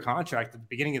 3-year contract at the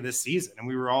beginning of this season. And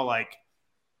we were all like,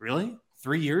 really?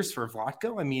 3 years for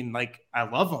Vlatko? I mean, I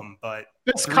love him, but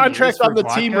best contract on the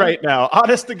team right now.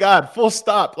 Honest to God, full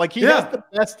stop. He has the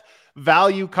best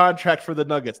value contract for the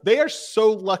Nuggets. They are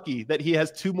so lucky that he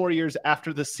has 2 more years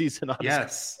after the season. On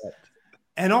yes.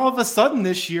 And all of a sudden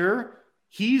this year,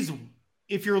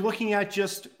 if you're looking at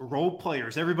just role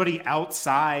players, everybody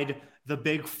outside the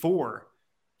big 4,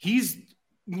 he's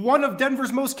one of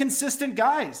Denver's most consistent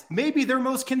guys, maybe their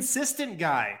most consistent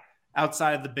guy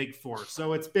outside of the big 4.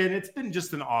 So it's been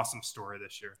just an awesome story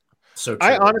this year. So true.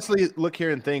 I honestly look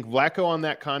here and think Vlatko on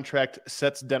that contract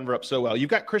sets Denver up so well. You've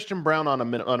got Christian Brown on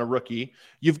a rookie.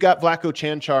 You've got Vlatko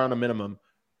Čančar on a minimum.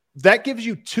 That gives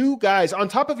you 2 guys on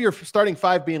top of your starting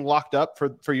 5 being locked up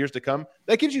for years to come.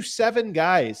 That gives you 7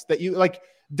 guys that you like.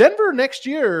 Denver next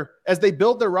year, as they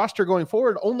build their roster going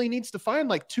forward, only needs to find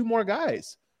 2 more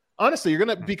guys. Honestly,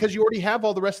 because you already have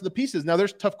all the rest of the pieces. Now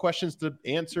there's tough questions to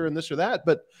answer and this or that,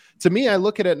 but to me, I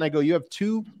look at it and I go, you have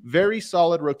 2 very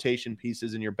solid rotation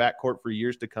pieces in your backcourt for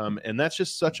years to come. And that's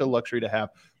just such a luxury to have.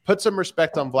 Put some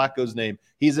respect on Vlatko's name.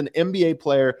 He's an NBA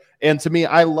player. And to me,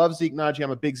 I love Zeke Naji. I'm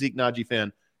a big Zeke Naji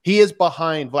fan. He is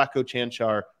behind Vlatko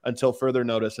Čančar until further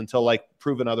notice, until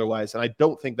proven otherwise. And I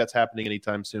don't think that's happening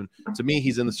anytime soon. To me,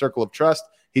 he's in the circle of trust.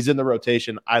 He's in the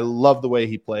rotation. I love the way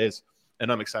he plays.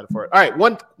 And I'm excited for it. All right,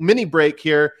 one mini break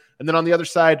here. And then on the other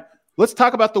side, let's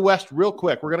talk about the West real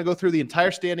quick. We're going to go through the entire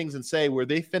standings and say where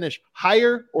they finish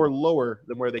higher or lower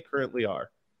than where they currently are.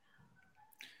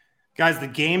 Guys, the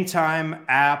Game Time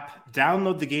app,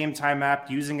 download the Game Time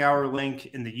app using our link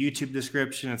in the YouTube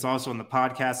description. It's also in the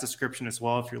podcast description as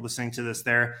well if you're listening to this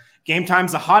there. Game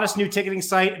Time's the hottest new ticketing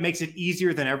site. It makes it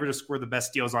easier than ever to score the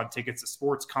best deals on tickets to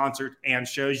sports, concerts, and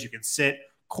shows. You can sit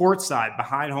courtside,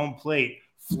 behind home plate,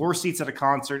 floor seats at a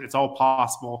concert. It's all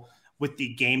possible with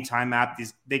the Game Time app.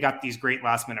 They got these great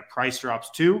last minute price drops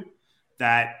too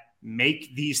that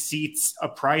make these seats a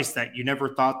price that you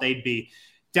never thought they'd be.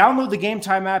 Download the Game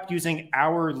Time app using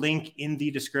our link in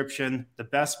the description. The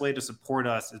best way to support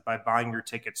us is by buying your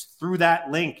tickets through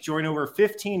that link. Join over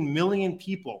 15 million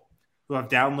people who have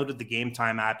downloaded the Game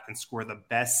Time app and score the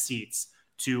best seats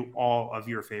to all of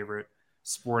your favorite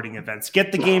sporting events.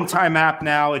 Get the Game Time app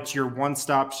now. It's your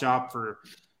one-stop shop for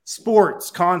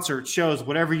sports, concerts, shows,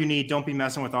 whatever you need. Don't be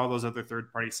messing with all those other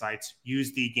third-party sites.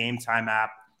 Use the Game Time app,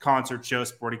 concert, shows,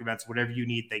 sporting events, whatever you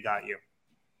need, they got you.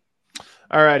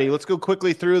 All righty, let's go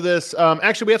quickly through this.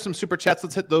 Actually, we have some super chats.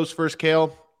 Let's hit those first,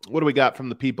 Kale. What do we got from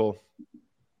the people?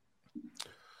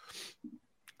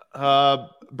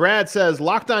 Brad says,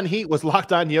 Locked On Heat was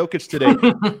Locked On Jokic today.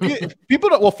 People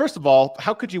don't, well, first of all,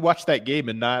 how could you watch that game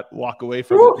and not walk away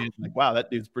from it being like, wow, that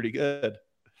dude's pretty good?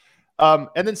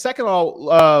 And then second of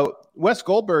all, Wes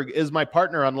Goldberg is my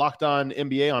partner on Locked On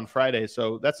NBA on Friday.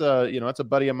 So that's a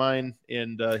buddy of mine,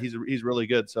 and he's really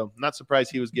good. So I'm not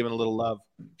surprised he was given a little love.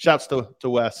 Shouts to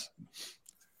Wes.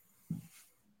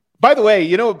 By the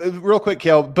way, real quick,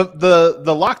 Kale, but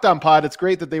the Locked On pod, it's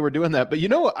great that they were doing that. But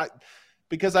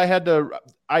because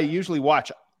I usually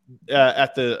watch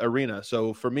at the arena.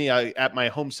 So for me, at my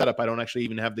home setup, I don't actually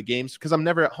even have the games because I'm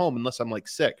never at home unless I'm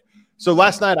sick. So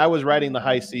last night I was riding the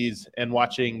high seas and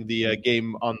watching the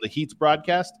game on the Heat's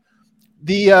broadcast.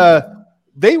 The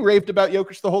they raved about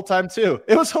Jokic the whole time too.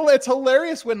 It's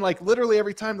hilarious when like literally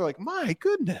every time they're like, my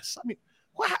goodness. I mean,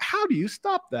 how do you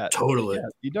stop that? Totally. Yeah,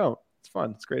 you don't. It's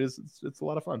fun. It's great. It's a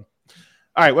lot of fun.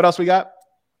 All right. What else we got?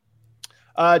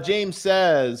 James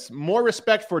says, more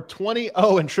respect for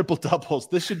 20-0 and triple doubles.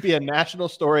 This should be a national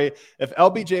story. If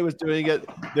LBJ was doing it,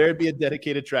 there'd be a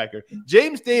dedicated tracker.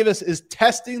 James Davis is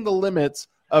testing the limits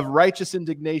of righteous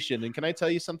indignation. And can I tell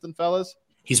you something, fellas?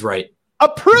 He's right.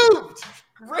 Approved.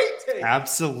 Great take.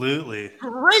 Absolutely.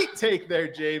 Great take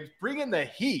there, James. Bring in the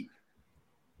heat.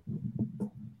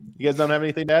 You guys don't have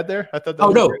anything to add there? I thought that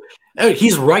was great.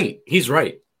 He's right. He's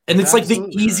right. And it's absolutely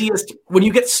like the easiest when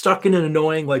you get stuck in an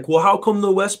annoying, like, well, how come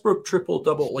the Westbrook triple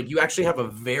double? Like, you actually have a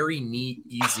very neat,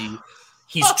 easy.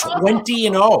 He's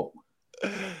 20-0.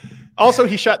 Also,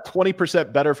 he shot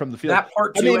 20% better from the field. That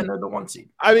part too, and they're the 1 seed.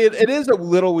 I mean, it is a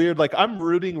little weird. Like, I'm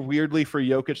rooting weirdly for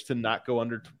Jokic to not go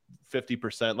under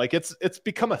 50%. Like, it's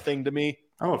become a thing to me.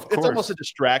 Oh, of course. It's almost a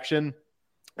distraction.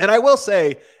 And I will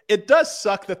say, it does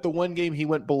suck that the one game he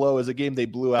went below is a game they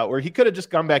blew out, where he could have just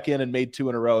gone back in and made 2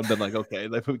 in a row and been like, okay,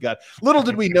 like we got. Little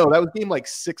did we know that was game like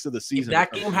 6 of the season. If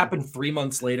that game happened 3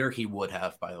 months later, he would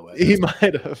have. By the way, he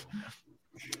might have.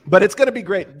 But it's going to be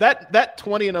great. That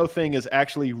 20-0 thing is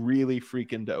actually really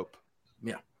freaking dope.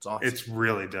 Yeah, it's awesome. It's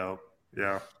really dope.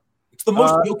 Yeah. It's the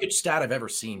most Jokic stat I've ever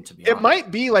seen, to be honest. It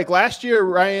might be like last year,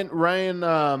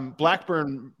 Ryan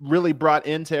Blackburn really brought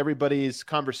into everybody's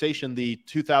conversation the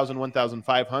 2,000,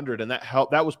 1,500, and that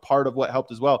helped. That was part of what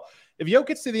helped as well. If Jokic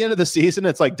gets to the end of the season,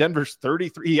 it's like Denver's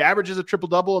 33. He averages a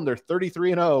triple-double, and they're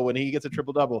 33-0 when he gets a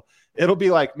triple-double. It'll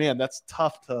be like, man, that's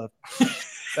tough to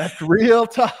that's real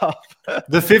tough.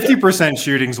 The 50%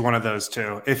 shooting's one of those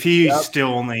too. If he still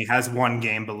only has one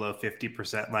game below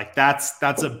 50%, like that's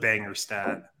a banger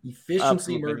stat.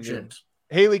 Efficiency merchant.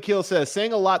 Haley Keel says,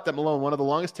 saying a lot that Malone, one of the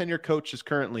longest tenure coaches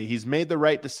currently, he's made the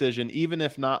right decision, even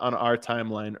if not on our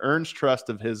timeline. Earns trust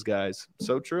of his guys.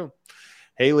 So true.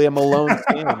 Haley, a Malone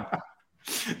fan.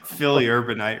 Philly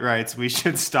Urbanite writes, we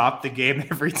should stop the game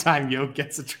every time Yoke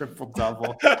gets a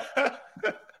triple-double.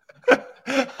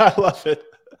 I love it.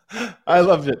 I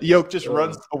love it. Yoke just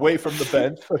runs away from the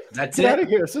bench. That's Get it. out of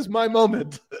here. This is my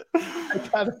moment. I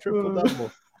got a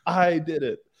triple-double. I did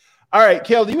it. All right,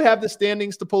 Kale, do you have the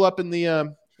standings to pull up in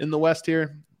the West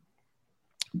here?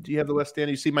 Do you have the West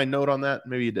standing? You see my note on that?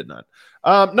 Maybe you did not.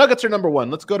 Nuggets are number 1.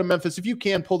 Let's go to Memphis. If you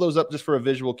can, pull those up just for a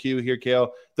visual cue here,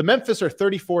 Kale. The Memphis are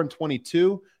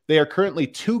 34-22. They are currently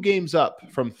 2 games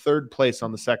up from 3rd place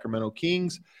on the Sacramento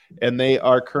Kings, and they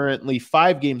are currently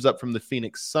 5 games up from the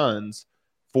Phoenix Suns,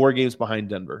 4 games behind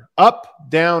Denver. Up,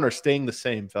 down, or staying the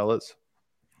same, fellas?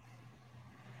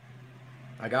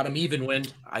 I got him even,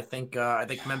 Wind. I think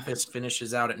Memphis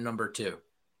finishes out at number 2.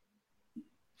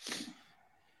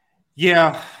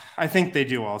 Yeah, I think they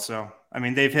do also. I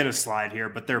mean, they've hit a slide here,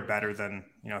 but they're better than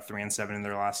 3-7 in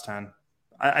their last 10.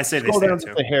 I say they stay down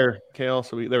 2. The hair, Kale.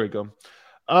 So there we go.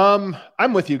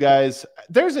 I'm with you guys.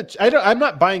 I'm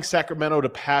not buying Sacramento to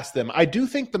pass them. I do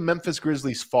think the Memphis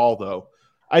Grizzlies fall, though.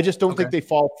 I just don't think they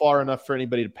fall far enough for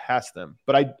anybody to pass them.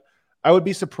 But I would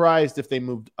be surprised if they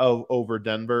moved over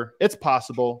Denver. It's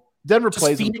possible. Denver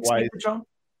plays them twice.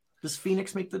 Does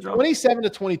Phoenix make the jump?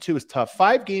 27-22 is tough.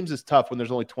 5 games is tough when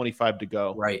there's only 25 to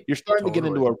go. Right. You're starting to get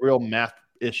into a real math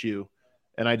issue,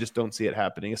 and I just don't see it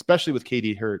happening, especially with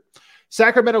KD hurt.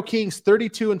 Sacramento Kings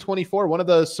 32-24, one of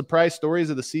the surprise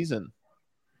stories of the season.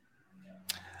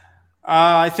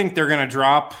 I think they're going to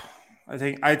drop. I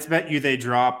bet you they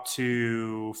drop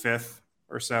to 5th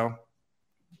or so.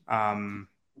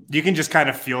 You can just kind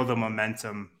of feel the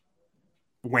momentum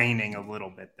waning a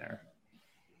little bit there.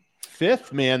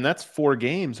 5th, man, that's 4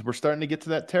 games. We're starting to get to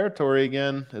that territory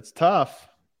again. It's tough.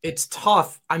 It's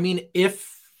tough. I mean,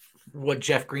 if what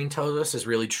Jeff Green tells us is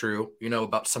really true,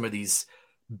 about some of these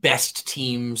best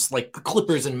teams, like the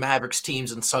Clippers and Mavericks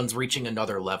teams and Suns reaching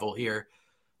another level here,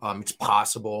 it's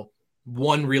possible.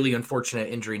 One really unfortunate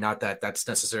injury, not that that's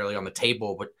necessarily on the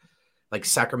table, but like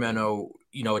Sacramento,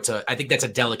 I think that's a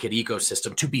delicate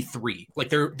ecosystem to be 3. Like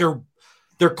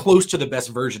they're close to the best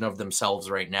version of themselves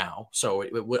right now. So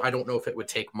I don't know if it would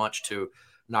take much to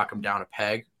knock them down a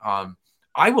peg.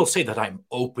 I will say that I'm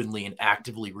openly and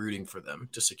actively rooting for them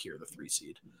to secure the 3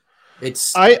 seed.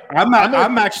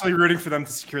 I'm actually rooting for them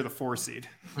to secure the 4 seed.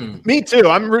 Me too.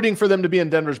 I'm rooting for them to be in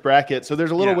Denver's bracket. So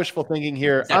there's a little wishful thinking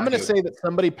here. Exactly. I'm going to say that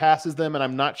somebody passes them, and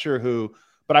I'm not sure who,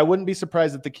 but I wouldn't be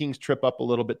surprised if the Kings trip up a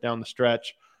little bit down the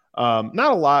stretch. Not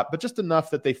a lot, but just enough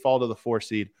that they fall to the 4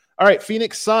 seed. All right,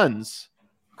 Phoenix Suns.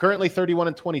 Currently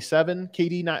 31-27.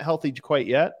 KD not healthy quite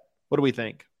yet. What do we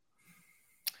think?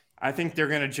 I think they're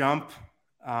going to jump.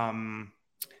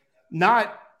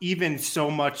 Not even so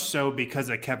much so because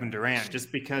of Kevin Durant,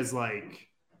 just because like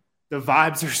the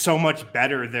vibes are so much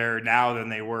better there now than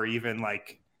they were even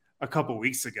like a couple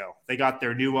weeks ago. They got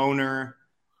their new owner.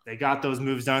 They got those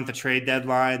moves done at the trade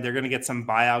deadline. They're going to get some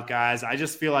buyout guys. I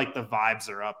just feel like the vibes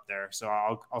are up there. So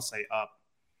I'll say up.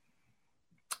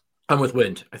 I'm with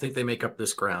Wind. I think they make up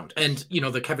this ground. And,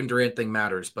 the Kevin Durant thing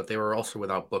matters, but they were also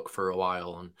without Book for a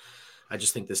while. And I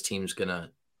just think this team's gonna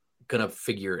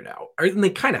figure it out. And they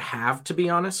kind of have, to be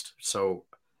honest. So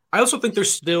I also think they're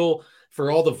still, for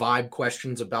all the vibe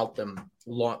questions about them,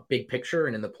 big picture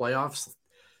and in the playoffs,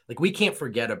 like we can't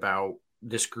forget about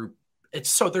this group.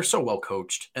 They're so well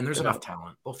coached and there's enough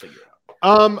talent. They'll figure it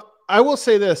out. I will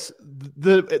say this.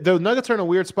 The Nuggets are in a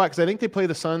weird spot because I think they play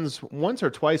the Suns once or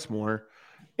twice more.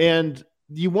 And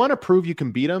you want to prove you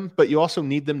can beat them, but you also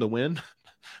need them to win.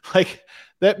 Like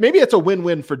that, maybe it's a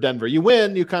win-win for Denver. You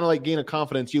win, you kind of like gain a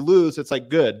confidence. You lose, it's like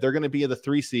good. They're going to be in the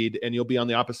 3 seed, and you'll be on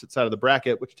the opposite side of the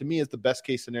bracket, which to me is the best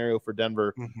case scenario for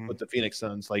Denver with the Phoenix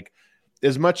Suns. Like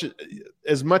as much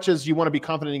as you want to be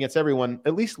confident against everyone,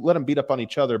 at least let them beat up on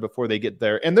each other before they get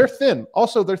there. And they're thin.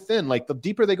 Also, they're thin. Like the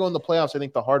deeper they go in the playoffs, I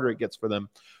think the harder it gets for them.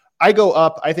 I go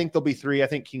up. I think they'll be 3. I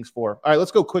think Kings 4. All right,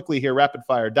 let's go quickly here. Rapid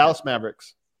fire. Dallas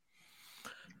Mavericks.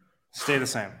 Stay the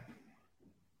same.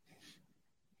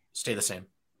 Stay the same.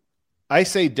 I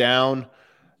say down.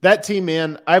 That team,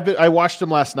 man, I watched them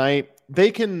last night.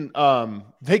 They can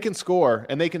score,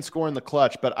 and they can score in the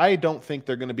clutch, but I don't think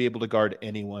they're going to be able to guard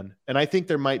anyone. And I think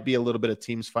there might be a little bit of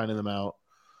teams finding them out.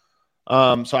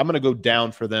 So I'm going to go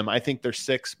down for them. I think they're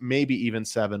 6, maybe even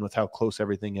 7 with how close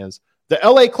everything is. The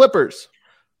LA Clippers.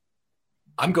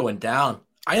 I'm going down.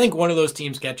 I think one of those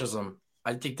teams catches them.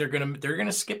 I think they're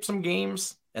gonna skip some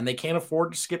games, and they can't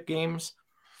afford to skip games.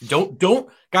 Don't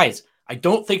guys. I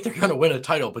don't think they're gonna win a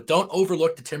title, but don't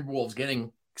overlook the Timberwolves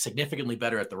getting significantly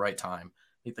better at the right time.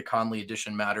 I think the Conley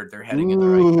addition mattered. They're heading in the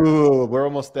right direction. We're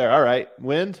almost there. All right,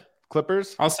 Wind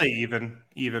Clippers. I'll say even.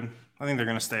 I think they're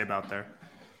gonna stay about there.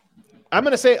 I'm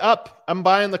going to say up. I'm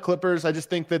buying the Clippers. I just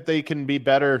think that they can be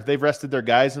better. They've rested their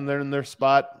guys in their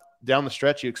spot. Down the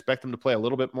stretch, you expect them to play a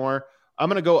little bit more. I'm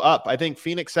going to go up. I think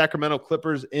Phoenix, Sacramento,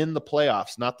 Clippers in the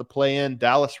playoffs, not the play-in.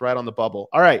 Dallas right on the bubble.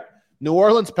 All right, New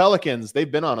Orleans Pelicans.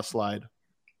 They've been on a slide.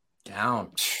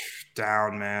 Down,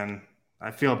 man.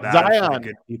 I feel bad for the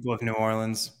good people of New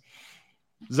Orleans.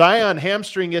 Zion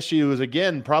hamstring issues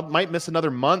again. Probably might miss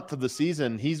another month of the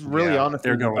season. He's really on.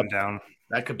 They're going down.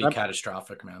 That could be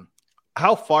catastrophic, man.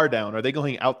 How far down? Are they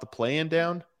going out the play-in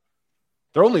down?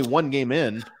 They're only 1 game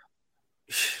in.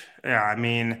 Yeah, I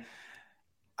mean,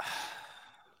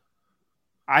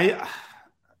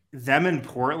 them in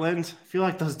Portland, I feel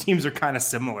like those teams are kind of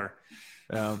similar.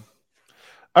 Yeah.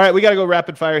 All right, we got to go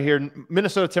rapid fire here.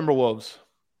 Minnesota Timberwolves.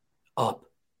 Up.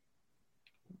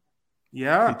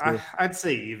 Yeah, I'd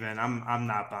say even. I'm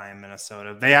not buying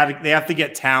Minnesota. They have to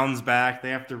get Towns back.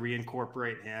 They have to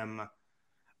reincorporate him.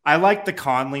 I like the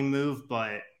Conley move,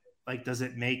 but like, does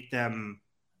it make them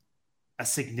a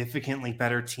significantly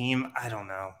better team? I don't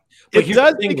know. It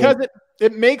does because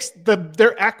it makes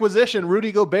their acquisition,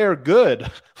 Rudy Gobert,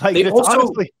 good. Like they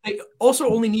also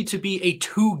only need to be a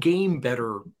 2-game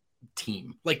better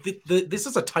team. Like this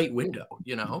is a tight window,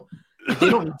 Like, they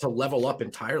don't need to level up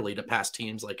entirely to pass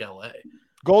teams like LA.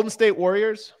 Golden State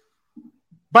Warriors.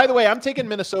 By the way, I'm taking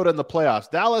Minnesota in the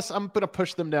playoffs. Dallas, I'm going to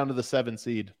push them down to the 7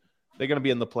 seed. They're going to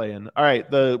be in the play-in. All right,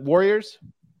 the Warriors.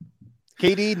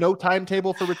 KD, no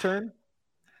timetable for return.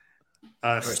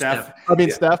 Steph.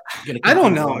 Steph. I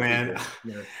don't know, man.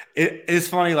 Yeah. It's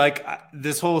funny. Like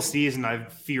this whole season,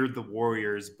 I've feared the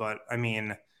Warriors, but I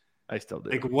mean, I still do.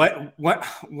 Like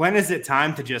when is it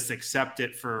time to just accept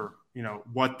it for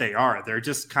what they are? They're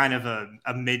just kind of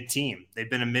a mid team. They've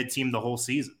been a mid team the whole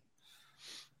season.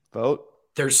 Vote.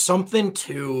 There's something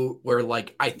to where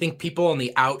like I think people on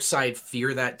the outside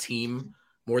fear that team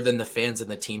more than the fans,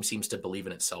 and the team seems to believe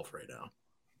in itself right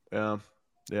now.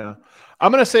 Yeah.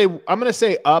 I'm gonna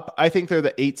say up. I think they're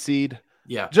the 8 seed.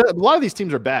 Yeah. A lot of these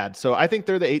teams are bad, so I think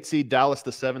they're the 8 seed. Dallas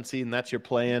the 7 seed, and that's your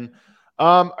play-in.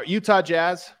 Utah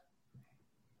Jazz.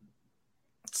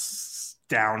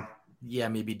 Down. Yeah,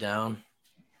 maybe down.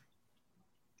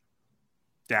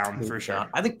 Down maybe for sure. Down.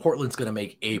 I think Portland's going to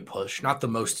make a push, not the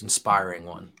most inspiring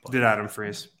one. But... Did Adam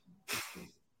freeze?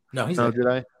 No, he's not. Did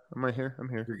I? Am I here? I'm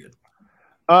here. You're good.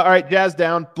 All right, Jazz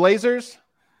down. Blazers.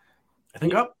 I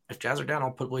think up. If Jazz are down,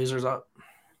 I'll put Blazers up.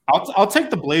 I'll take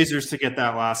the Blazers to get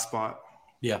that last spot.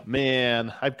 Yeah.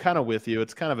 Man, I'm kind of with you.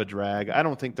 It's kind of a drag. I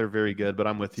don't think they're very good, but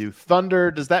I'm with you.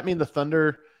 Thunder, does that mean the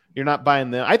Thunder, you're not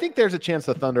buying them? I think there's a chance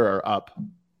the Thunder are up.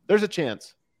 There's a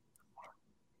chance.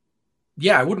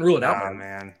 Yeah, I wouldn't rule it out. Oh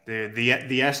man, dude, the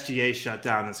SGA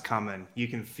shutdown is coming. You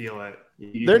can feel it.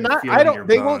 They're not. I don't.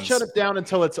 They won't shut it down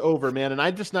until it's over, man. And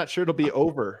I'm just not sure it'll be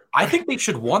over. I think they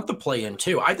should want the play-in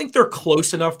too. I think they're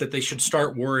close enough that they should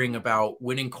start worrying about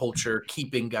winning culture,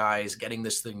 keeping guys, getting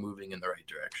this thing moving in the right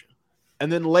direction.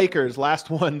 And then Lakers, last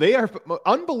one. They are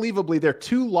unbelievably. They're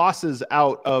 2 losses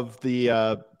out of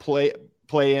the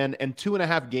play-in and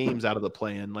 2.5 games out of the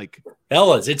play-in. Like,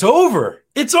 fellas, it's over.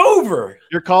 It's over.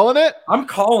 You're calling it? I'm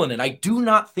calling it. I do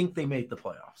not think they made the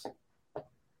playoffs.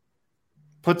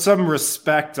 Put some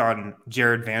respect on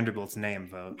Jared Vanderbilt's name,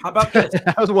 Vogt. How about this?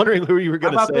 I was wondering who you were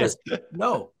going to say. This?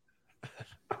 No.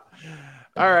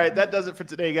 All right, that does it for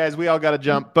today, guys. We all got to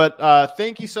jump. But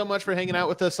thank you so much for hanging out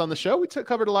with us on the show. We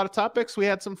covered a lot of topics. We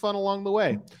had some fun along the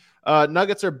way.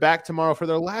 Nuggets are back tomorrow for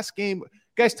their last game.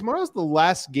 Guys, tomorrow's the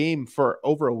last game for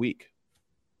over a week.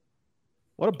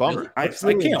 What a bummer. I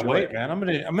can't wait, man. I'm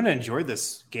gonna enjoy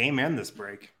this game and this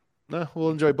break. No, we'll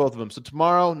enjoy both of them. So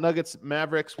tomorrow, Nuggets,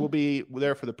 Mavericks, we'll be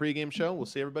there for the pregame show. We'll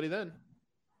see everybody then.